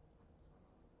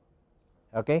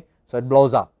 Okay. So it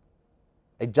blows up,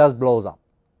 it just blows up,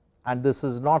 and this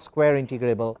is not square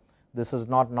integrable, this is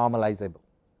not normalizable.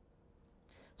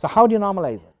 So how do you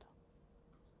normalize it?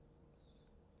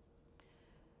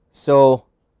 So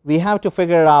we have to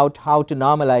figure out how to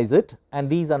normalize it, and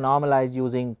these are normalized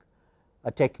using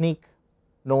a technique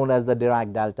known as the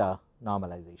Dirac delta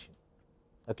normalization.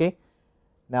 Okay.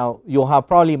 Now you have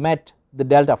probably met the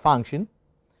delta function,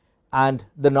 and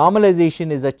the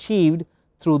normalization is achieved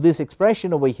through this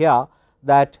expression over here,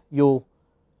 that you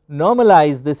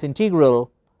normalize this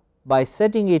integral by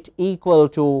setting it equal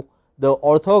to the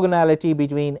orthogonality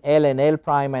between L and L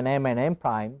prime and M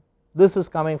prime. This is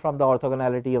coming from the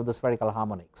orthogonality of the spherical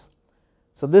harmonics.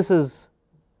 So this is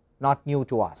not new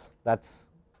to us, that is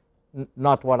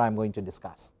not what I am going to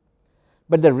discuss,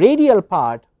 but the radial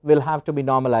part will have to be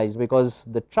normalized, because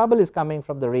the trouble is coming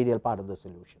from the radial part of the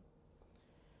solution.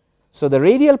 So the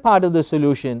radial part of the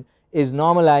solution is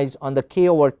normalized on the k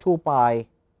over 2 pi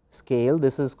scale.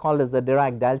 This is called as the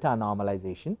Dirac delta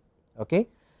normalization. Okay.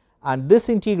 And this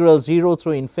integral 0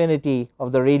 through infinity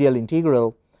of the radial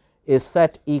integral is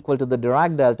set equal to the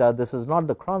Dirac delta. This is not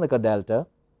the Kronecker delta,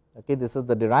 okay, this is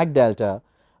the Dirac delta,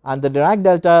 and the Dirac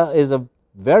delta is a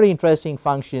very interesting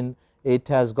function. It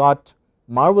has got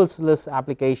marvelous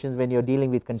applications when you are dealing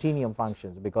with continuum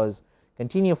functions, because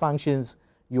continuum functions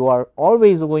you are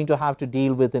always going to have to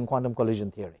deal with in quantum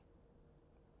collision theory.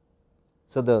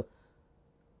 So the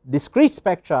discrete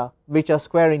spectra which are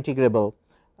square integrable,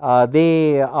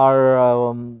 they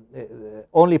are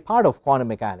only part of quantum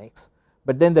mechanics,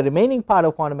 but then the remaining part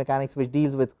of quantum mechanics which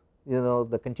deals with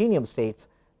the continuum states,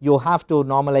 you have to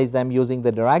normalize them using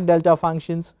the Dirac delta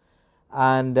functions,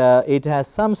 and it has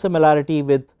some similarity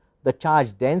with the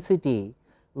charge density,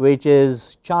 which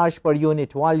is charge per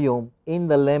unit volume in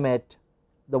the limit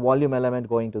the volume element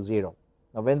going to 0.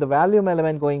 Now, when the volume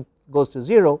element goes to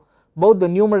 0, both the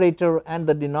numerator and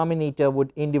the denominator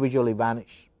would individually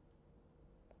vanish,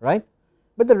 right,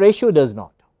 but the ratio does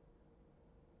not,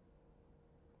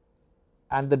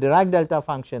 and the Dirac delta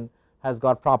function has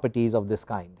got properties of this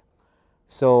kind.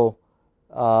 So,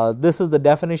 this is the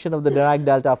definition of the Dirac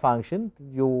delta function.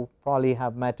 You probably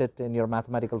have met it in your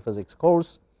mathematical physics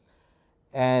course,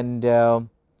 and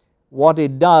what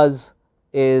it does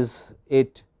is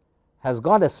it has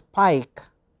got a spike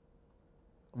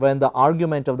when the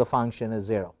argument of the function is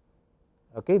 0.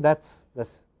 Okay, that is the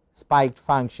spiked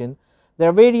function. There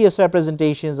are various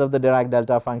representations of the Dirac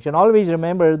delta function. Always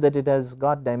remember that it has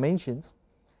got dimensions.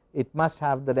 It must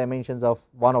have the dimensions of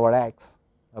 1 over x,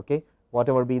 okay,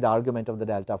 whatever be the argument of the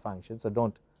delta function. So, do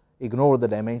not ignore the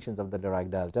dimensions of the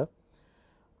Dirac delta,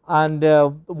 and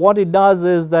what it does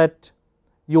is that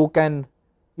you can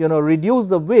reduce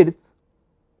the width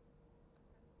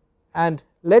and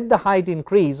let the height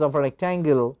increase of a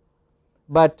rectangle,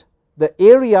 but the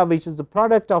area which is the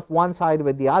product of one side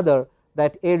with the other,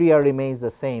 that area remains the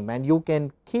same, and you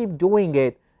can keep doing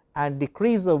it and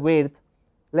decrease the width,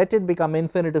 let it become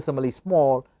infinitesimally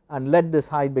small, and let this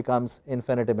height becomes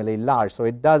infinitesimally large. So,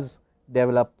 it does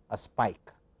develop a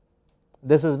spike.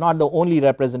 This is not the only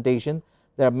representation,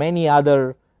 there are many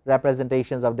other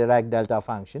representations of Dirac delta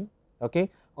function.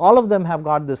 Okay. All of them have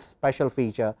got this special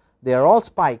feature, they are all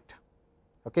spiked.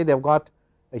 Okay. They have got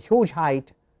a huge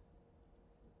height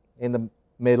in the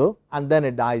middle, and then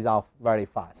it dies off very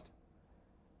fast,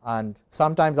 and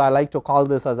sometimes I like to call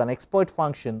this as an expert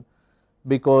function,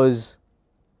 because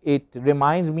it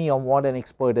reminds me of what an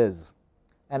expert is.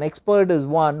 An expert is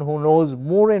one who knows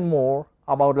more and more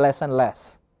about less and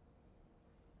less,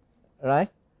 right.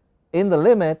 In the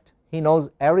limit he knows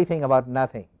everything about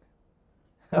nothing.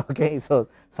 Okay. So,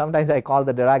 sometimes I call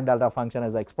the Dirac delta function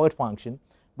as expert function,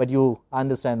 but you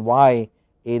understand why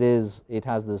it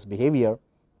has this behavior.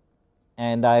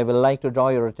 And I will like to draw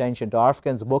your attention to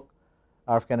Arfken's book,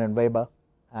 Arfken and Weber,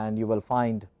 and you will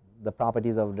find the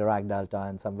properties of Dirac delta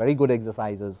and some very good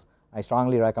exercises. I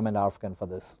strongly recommend Arfken for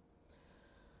this.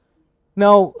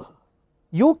 Now,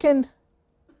 you can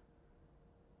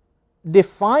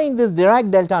define this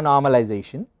Dirac delta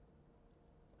normalization.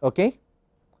 Okay.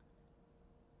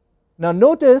 Now,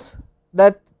 notice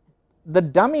that the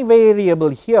dummy variable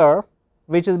here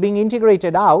which is being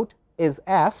integrated out is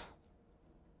f,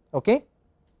 okay,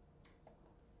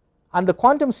 and the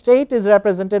quantum state is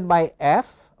represented by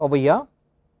f over here,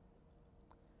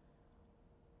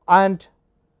 and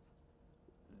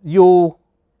you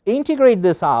integrate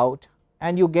this out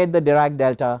and you get the Dirac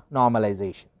delta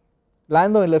normalization.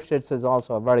 Landau and Lifshitz is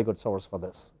also a very good source for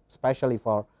this, especially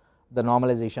for the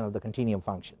normalization of the continuum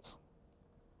functions.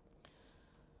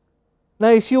 Now,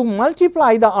 if you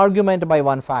multiply the argument by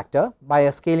one factor, by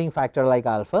a scaling factor like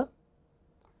alpha,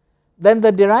 then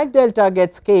the Dirac delta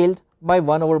gets scaled by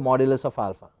 1 over modulus of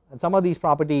alpha, and some of these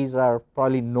properties are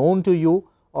probably known to you,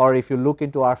 or if you look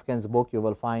into Arfken's book you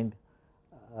will find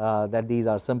that these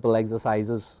are simple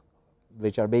exercises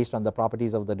which are based on the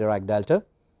properties of the Dirac delta.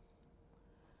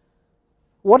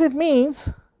 What it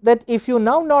means that if you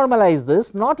now normalize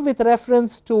this not with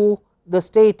reference to the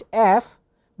state f,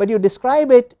 but you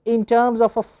describe it in terms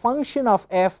of a function of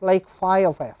f like phi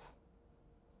of f.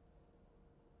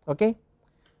 Okay.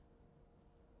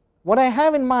 What I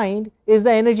have in mind is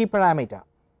the energy parameter.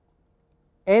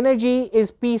 Energy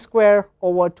is p square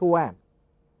over 2m,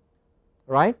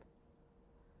 right.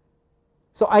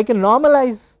 So, I can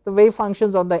normalize the wave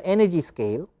functions on the energy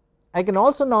scale, I can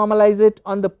also normalize it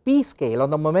on the p scale, on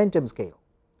the momentum scale.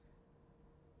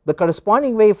 The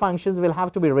corresponding wave functions will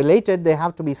have to be related, they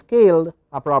have to be scaled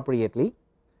appropriately,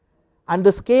 and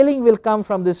the scaling will come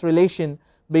from this relation,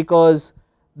 because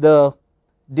the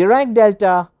Dirac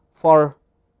delta for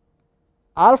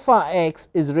alpha x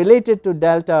is related to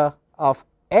delta of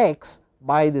x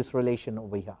by this relation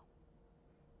over here.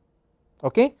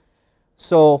 Okay.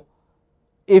 So,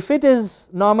 if it is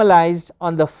normalized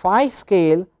on the phi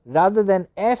scale rather than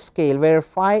f scale, where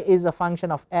phi is a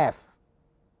function of f,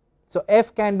 so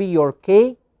f can be your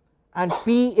k and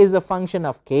p is a function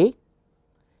of k,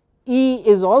 e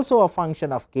is also a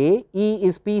function of k, e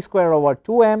is p square over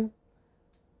 2m,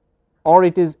 or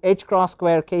it is h cross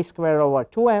square k square over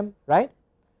 2m, right.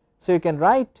 So, you can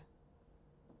write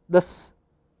this,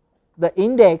 the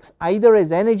index either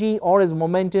as energy or as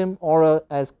momentum or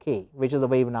as k, which is a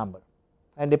wave number,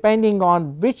 and depending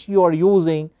on which you are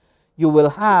using you will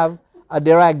have a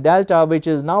Dirac delta which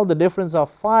is now the difference of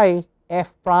phi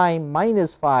f prime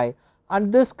minus phi,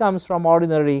 and this comes from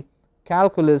ordinary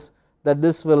calculus that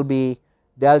this will be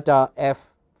delta f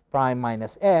prime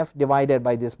minus f divided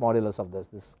by this modulus of this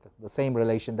is the same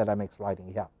relation that I am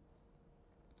exploiting here.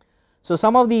 So,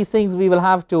 some of these things we will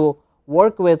have to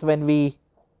work with when we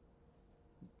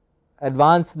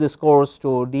advance this course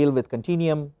to deal with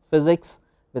continuum physics,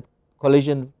 with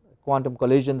collision, quantum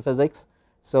collision physics.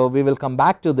 So, we will come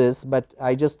back to this, but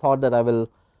I just thought that I will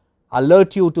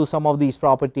alert you to some of these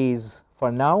properties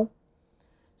for now.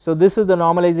 So, this is the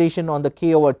normalization on the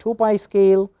k over 2 pi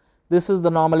scale, this is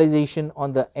the normalization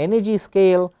on the energy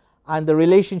scale, and the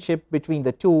relationship between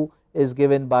the two is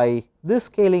given by this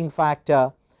scaling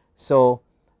factor. So,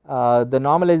 the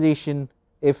normalization,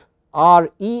 if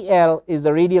REL is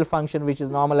the radial function which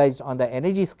is normalized on the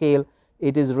energy scale,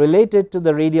 it is related to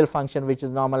the radial function which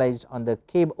is normalized on the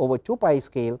k over 2 pi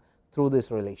scale through this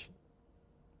relation.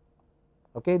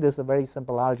 Okay, this is a very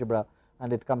simple algebra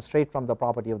and it comes straight from the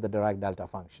property of the Dirac delta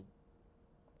function.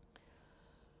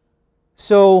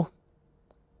 So,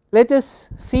 let us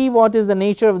see what is the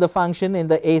nature of the function in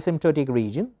the asymptotic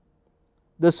region.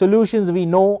 The solutions we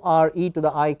know are e to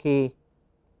the I k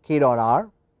dot r,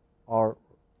 or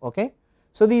okay.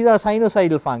 So, these are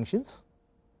sinusoidal functions,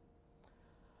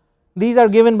 these are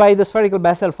given by the spherical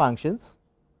Bessel functions,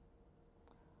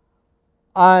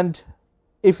 and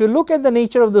if you look at the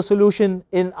nature of the solution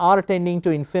in r tending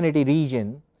to infinity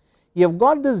region, you have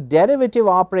got this derivative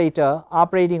operator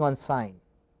operating on sign.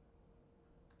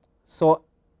 So,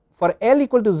 for L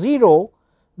equal to 0,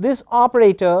 this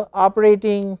operator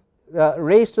operating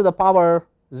raised to the power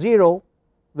 0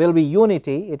 will be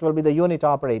unity, it will be the unit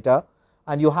operator,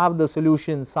 and you have the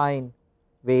solution sine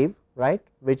wave, right,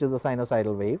 which is a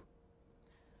sinusoidal wave.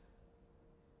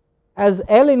 As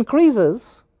L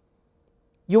increases,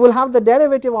 you will have the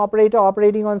derivative operator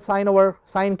operating on sine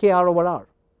kr over r.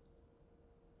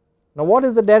 Now, what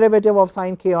is the derivative of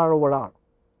sine kr over r?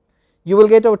 You will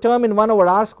get a term in 1 over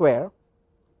r square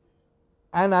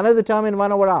and another term in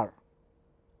 1 over r.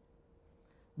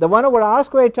 The 1 over r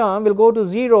square term will go to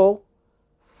 0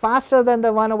 faster than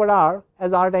the 1 over r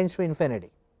as r tends to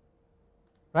infinity,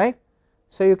 right.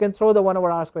 So, you can throw the 1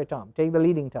 over r square term, take the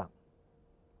leading term.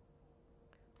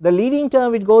 The leading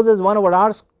term which goes as 1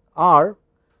 over r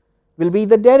will be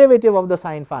the derivative of the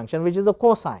sine function, which is the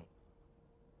cosine.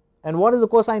 And what is the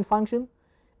cosine function?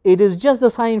 It is just the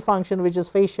sine function which is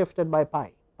phase shifted by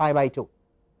pi by 2,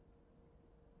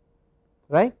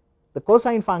 right. The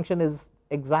cosine function is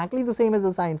exactly the same as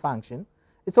the sine function,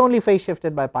 it is only phase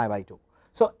shifted by pi by 2.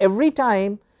 So, every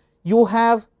time you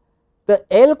have the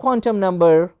L quantum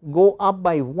number go up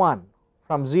by 1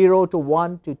 from 0 to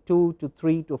 1 to 2 to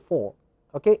 3 to 4,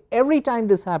 okay, every time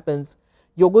this happens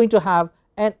you are going to have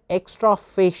an extra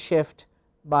phase shift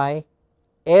by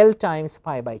L times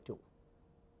pi by 2.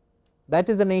 That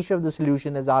is the nature of the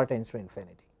solution as r tends to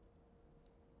infinity.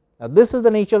 Now, this is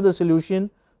the nature of the solution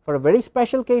for a very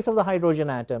special case of the hydrogen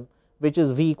atom, which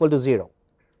is V equal to 0.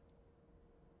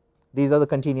 These are the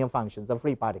continuum functions, the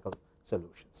free particle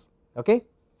solutions. Okay.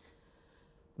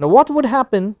 Now, what would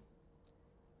happen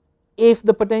if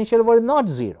the potential were not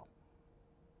 0?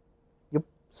 You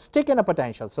stick in a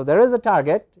potential. So, there is a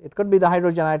target, it could be the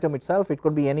hydrogen atom itself, it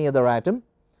could be any other atom.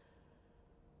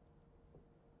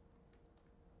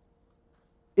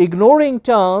 Ignoring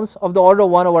terms of the order of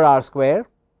 1 over r square,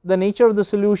 the nature of the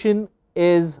solution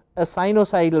is a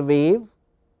sinusoidal wave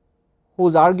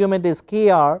whose argument is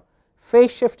kr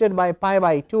phase shifted by pi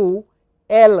by 2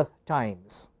 L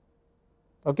times,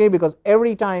 okay, because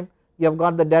every time you have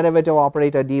got the derivative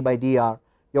operator d by dr,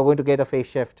 you are going to get a phase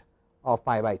shift of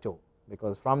pi by 2,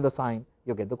 because from the sine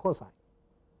you get the cosine.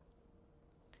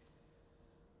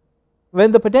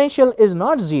 When the potential is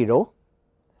not 0,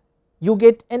 you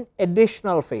get an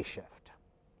additional phase shift,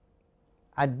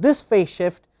 and this phase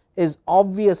shift is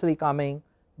obviously coming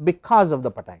because of the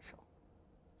potential.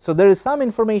 So, there is some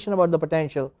information about the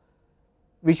potential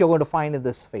which you are going to find in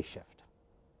this phase shift.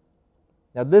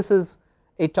 Now, this is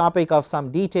a topic of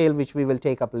some detail which we will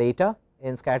take up later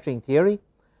in scattering theory,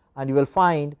 and you will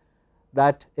find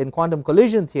that in quantum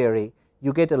collision theory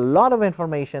you get a lot of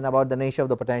information about the nature of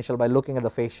the potential by looking at the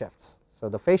phase shifts. So,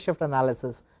 the phase shift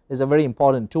analysis is a very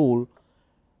important tool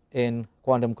in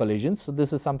quantum collisions. So,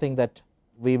 this is something that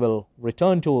we will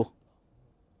return to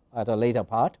at a later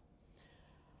part.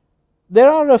 There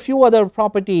are a few other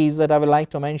properties that I would like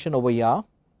to mention over here.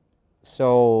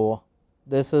 So,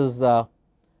 this is the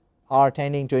r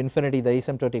tending to infinity, the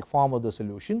asymptotic form of the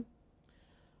solution.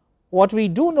 What we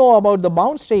do know about the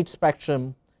bound state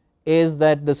spectrum is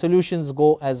that the solutions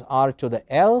go as r to the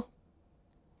L.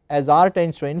 As r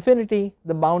tends to infinity,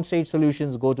 the bound state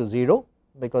solutions go to 0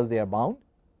 because they are bound.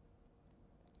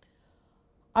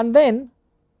 And then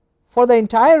For the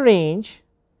entire range,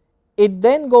 it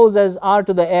then goes as r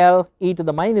to the L e to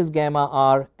the minus gamma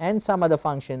r and some other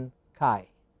function chi.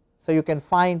 So, you can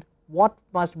find what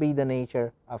must be the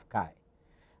nature of chi,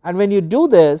 and when you do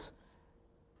this,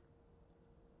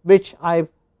 which I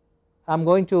am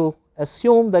going to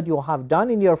assume that you have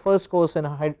done in your first course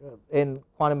in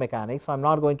quantum mechanics. So, I am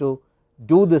not going to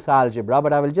do this algebra,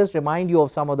 but I will just remind you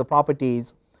of some of the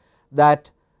properties,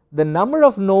 that the number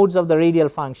of nodes of the radial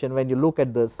function when you look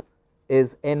at this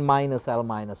is n minus L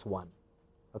minus 1.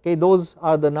 Okay, those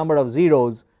are the number of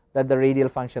zeros that the radial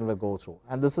function will go through,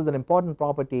 and this is an important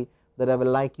property that I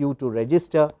will like you to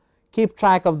register. Keep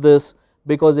track of this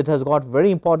because it has got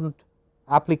very important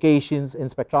applications in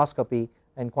spectroscopy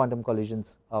and quantum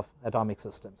collisions of atomic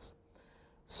systems.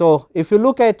 So, if you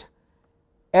look at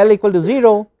L equal to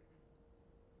 0,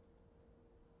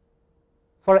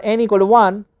 for n equal to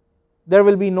 1 there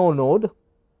will be no node,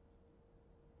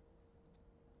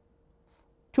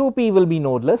 2p will be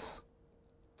nodeless,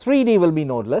 3d will be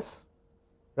nodeless,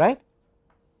 right,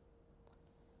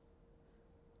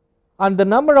 and the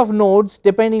number of nodes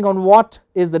depending on what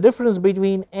is the difference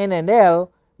between n and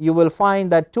L, you will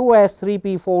find that 2s,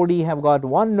 3p, 4d have got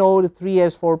one node,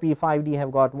 3s, 4p, 5d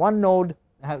have got one node,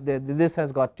 this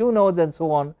has got two nodes, and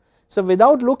so on. So,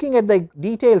 without looking at the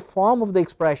detailed form of the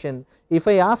expression, if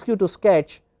I ask you to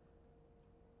sketch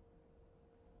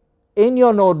in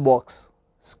your notebooks,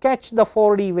 sketch the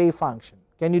 4D wave function,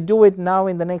 can you do it now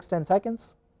in the next 10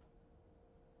 seconds?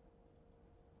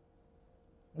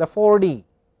 The 4D,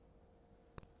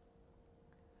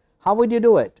 how would you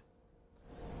do it?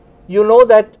 You know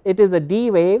that it is a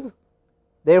D wave,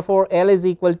 therefore, L is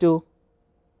equal to,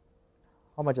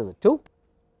 how much is it, 2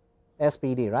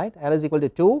 SPD, right, L is equal to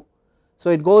 2. So,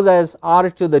 it goes as r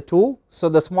to the 2. So,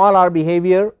 the small r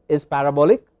behavior is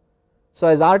parabolic. So,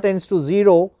 as r tends to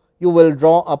 0, you will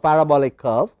draw a parabolic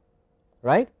curve,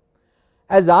 right.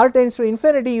 As r tends to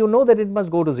infinity, you know that it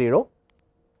must go to 0,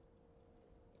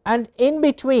 and in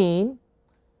between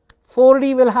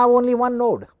 4D will have only one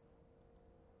node.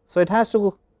 So, it has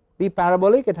to be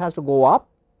parabolic, it has to go up,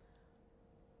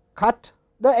 cut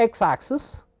the x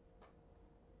axis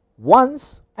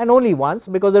once and only once,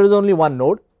 because there is only one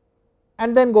node,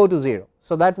 and then go to 0.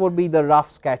 So, that would be the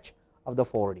rough sketch of the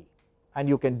 4D, and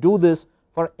you can do this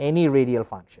for any radial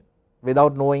function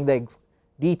without knowing the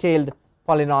detailed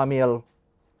polynomial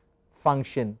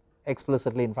function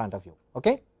explicitly in front of you.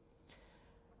 Okay.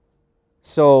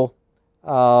 So,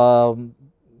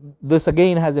 this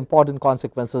again has important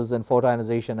consequences in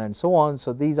photoionization and so on.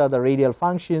 So, these are the radial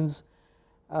functions.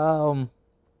 I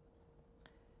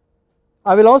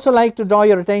will also like to draw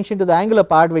your attention to the angular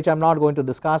part, which I am not going to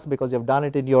discuss because you have done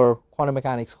it in your quantum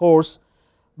mechanics course,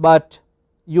 but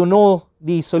you know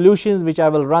the solutions which I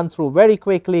will run through very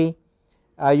quickly.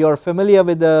 You are familiar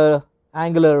with the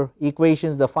angular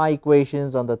equations, the phi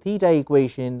equations on the theta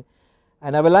equation,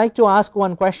 and I would like to ask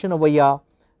one question over here,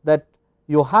 that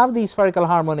you have these spherical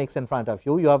harmonics in front of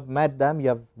you, you have met them, you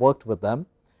have worked with them,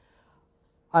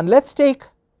 and let us take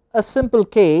a simple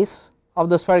case of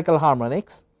the spherical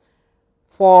harmonics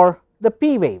for the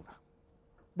p wave,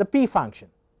 the p function.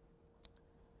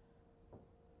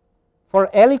 For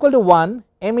L equal to 1,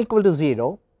 m equal to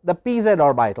 0, the pz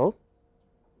orbital,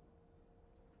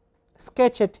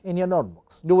 sketch it in your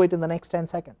notebooks, do it in the next 10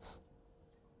 seconds.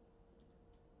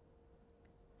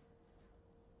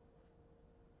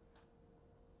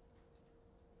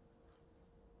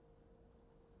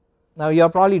 Now, you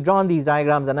have probably drawn these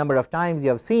diagrams a number of times, you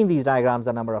have seen these diagrams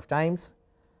a number of times,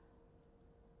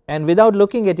 and without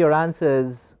looking at your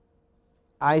answers,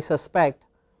 I suspect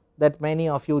that many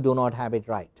of you do not have it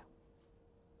right.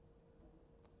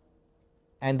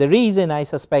 And the reason I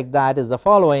suspect that is the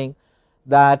following,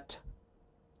 that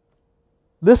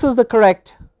this is the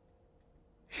correct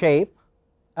shape,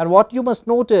 and what you must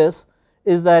notice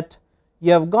is that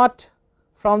you have got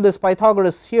from this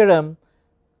Pythagoras theorem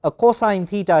a cosine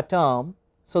theta term.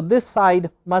 So, this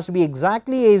side must be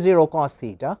exactly a0 cos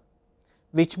theta,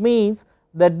 which means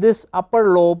that this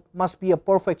upper lobe must be a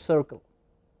perfect circle,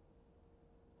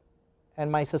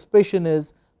 and my suspicion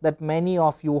is that many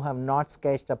of you have not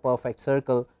sketched a perfect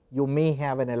circle, you may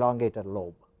have an elongated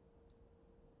lobe.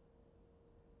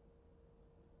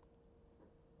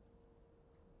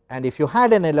 And if you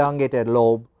had an elongated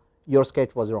lobe, your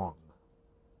sketch was wrong.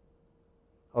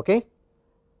 Okay?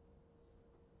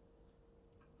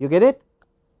 You get it?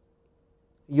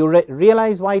 You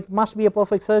realize why it must be a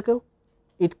perfect circle?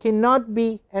 It cannot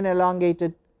be an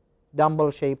elongated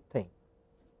dumbbell shaped thing.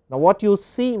 Now, what you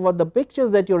see, what the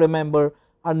pictures that you remember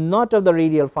are not of the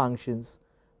radial functions,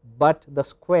 but the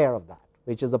square of that,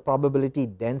 which is the probability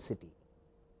density.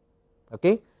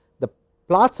 Okay? The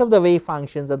plots of the wave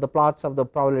functions and the plots of the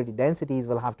probability densities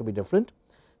will have to be different.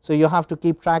 So you have to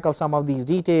keep track of some of these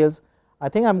details. I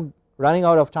think I am running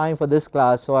out of time for this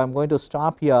class, so I am going to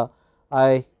stop here.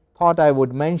 I thought I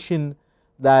would mention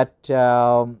that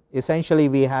essentially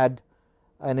we had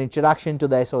an introduction to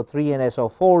the SO3 and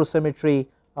SO4 symmetry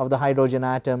of the hydrogen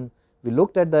atom. We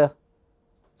looked at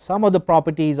some of the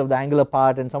properties of the angular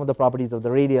part and some of the properties of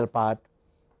the radial part,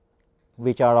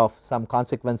 which are of some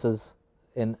consequences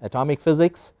in atomic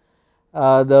physics.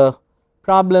 The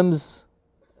problem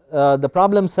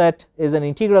set is an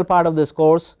integral part of this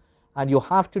course, and you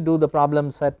have to do the problem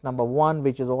set number 1,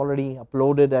 which is already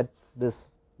uploaded at this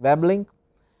web link,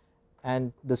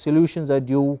 and the solutions are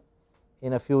due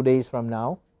in a few days from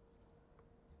now.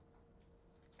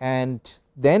 And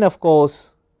then of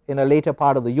course in a later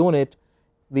part of the unit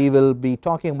we will be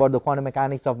talking about the quantum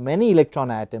mechanics of many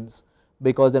electron atoms,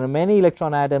 because in many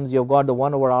electron atoms you have got the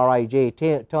 1 over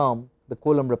Rij term, the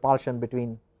Coulomb repulsion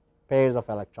between pairs of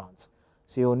electrons.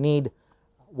 So you need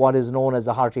what is known as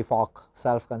the Hartree-Fock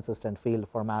self consistent field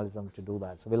formalism to do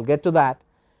that. So we will get to that.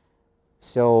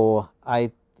 So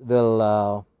I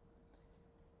will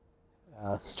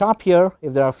stop here.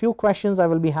 If there are a few questions I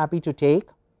will be happy to take.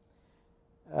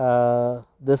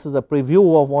 This is a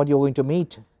preview of what you are going to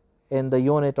meet in the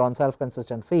unit on self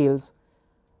consistent fields,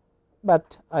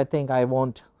 but I think I will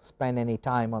not spend any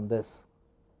time on this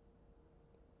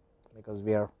because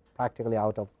we are practically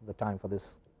out of the time for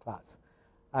this class.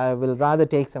 I will rather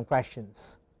take some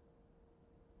questions,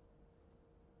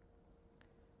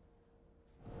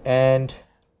 and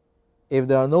if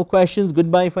there are no questions,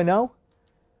 goodbye for now,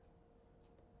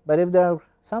 but if there are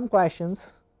some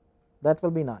questions, that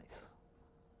will be nice.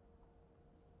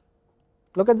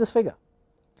 Look at this figure.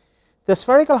 The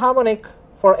spherical harmonic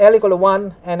for L equal to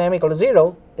 1 and M equal to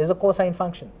 0 is a cosine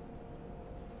function,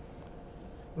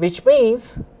 which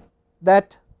means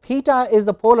that theta is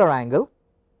the polar angle.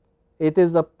 It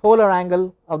is the polar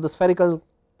angle of the spherical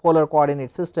polar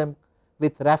coordinate system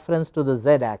with reference to the z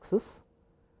axis.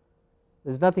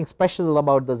 There is nothing special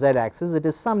about the z axis, it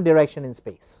is some direction in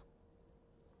space,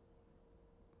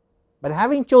 but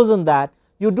having chosen that,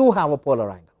 you do have a polar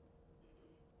angle,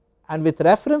 and with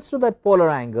reference to that polar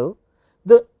angle,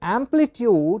 the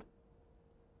amplitude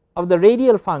of the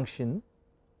radial function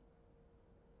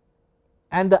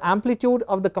and the amplitude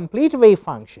of the complete wave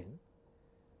function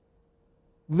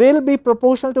will be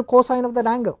proportional to cosine of that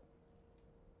angle.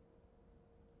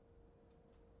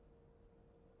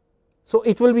 So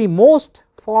it will be most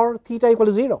for theta equal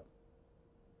to 0.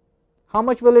 How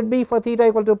much will it be for theta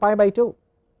equal to pi by 2?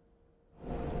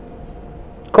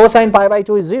 Cosine pi by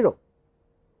 2 is 0.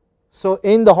 So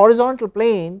in the horizontal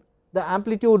plane, the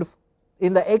amplitude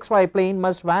in the xy plane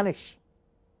must vanish.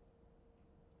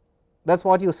 That is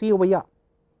what you see over here,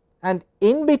 and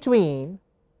in between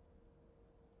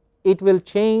it will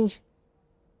change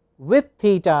with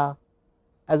theta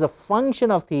as a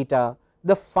function of theta,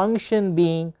 the function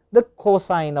being the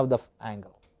cosine of the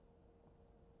angle,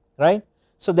 right.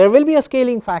 So there will be a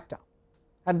scaling factor,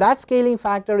 and that scaling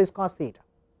factor is cos theta,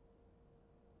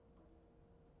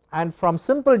 and from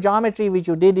simple geometry which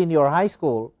you did in your high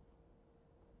school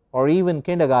or even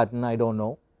kindergarten, I do not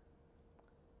know,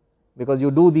 because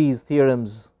you do these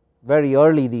theorems very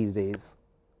early these days,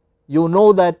 you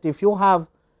know that if you have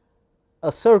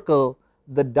a circle,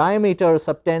 the diameter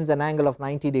subtends an angle of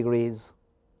 90 degrees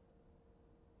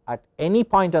at any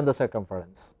point on the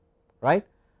circumference, right.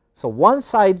 So one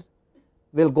side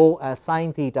will go as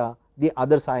sine theta, the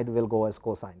other side will go as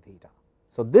cosine theta.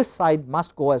 So this side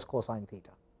must go as cosine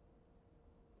theta,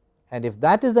 and if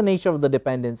that is the nature of the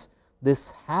dependence,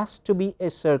 this has to be a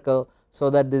circle,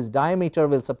 so that this diameter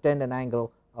will subtend an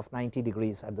angle of 90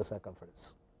 degrees at the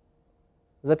circumference.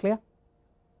 Is that clear?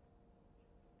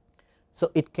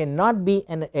 So it cannot be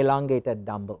an elongated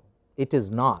dumbbell, it is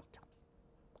not.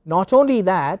 Not only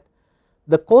that,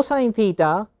 the cosine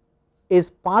theta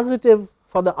is positive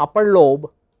for the upper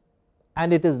lobe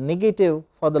and it is negative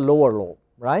for the lower lobe,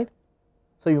 right.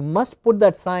 So you must put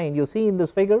that sign. You see in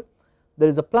this figure there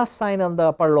is a plus sign on the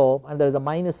upper lobe and there is a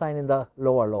minus sign in the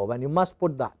lower lobe, and you must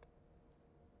put that.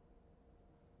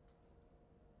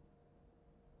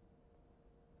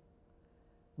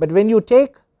 But when you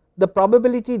take the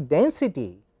probability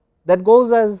density, that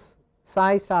goes as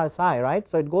psi star psi, right.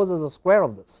 So it goes as a square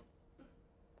of this,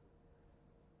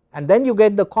 and then you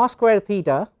get the cos square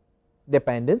theta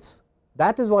dependence.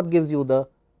 That is what gives you the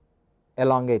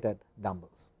elongated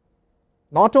dumbbells.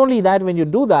 Not only that, when you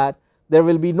do that, there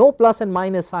will be no plus and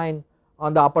minus sign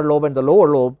on the upper lobe and the lower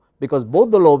lobe, because both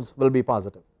the lobes will be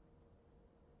positive.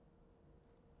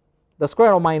 The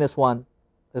square of -1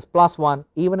 is +1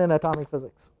 even in atomic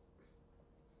physics.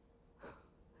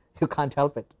 you can't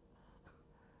help it,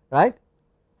 right.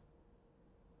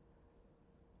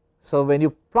 So, when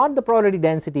you plot the probability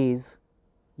densities,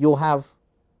 you have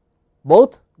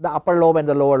both the upper lobe and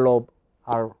the lower lobe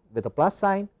are with a plus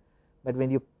sign, but when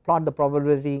you plot the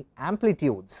probability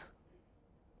amplitudes,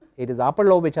 it is upper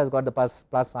lobe which has got the plus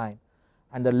sign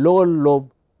and the lower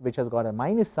lobe which has got a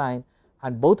minus sign,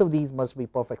 and both of these must be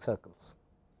perfect circles.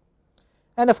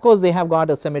 And of course, they have got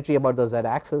a symmetry about the z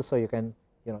axis, so you can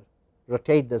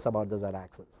rotate this about the z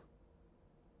axis,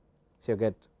 so you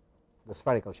get the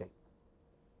spherical shape.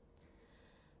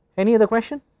 Any other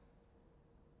question?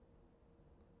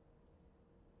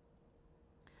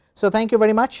 So, thank you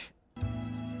very much.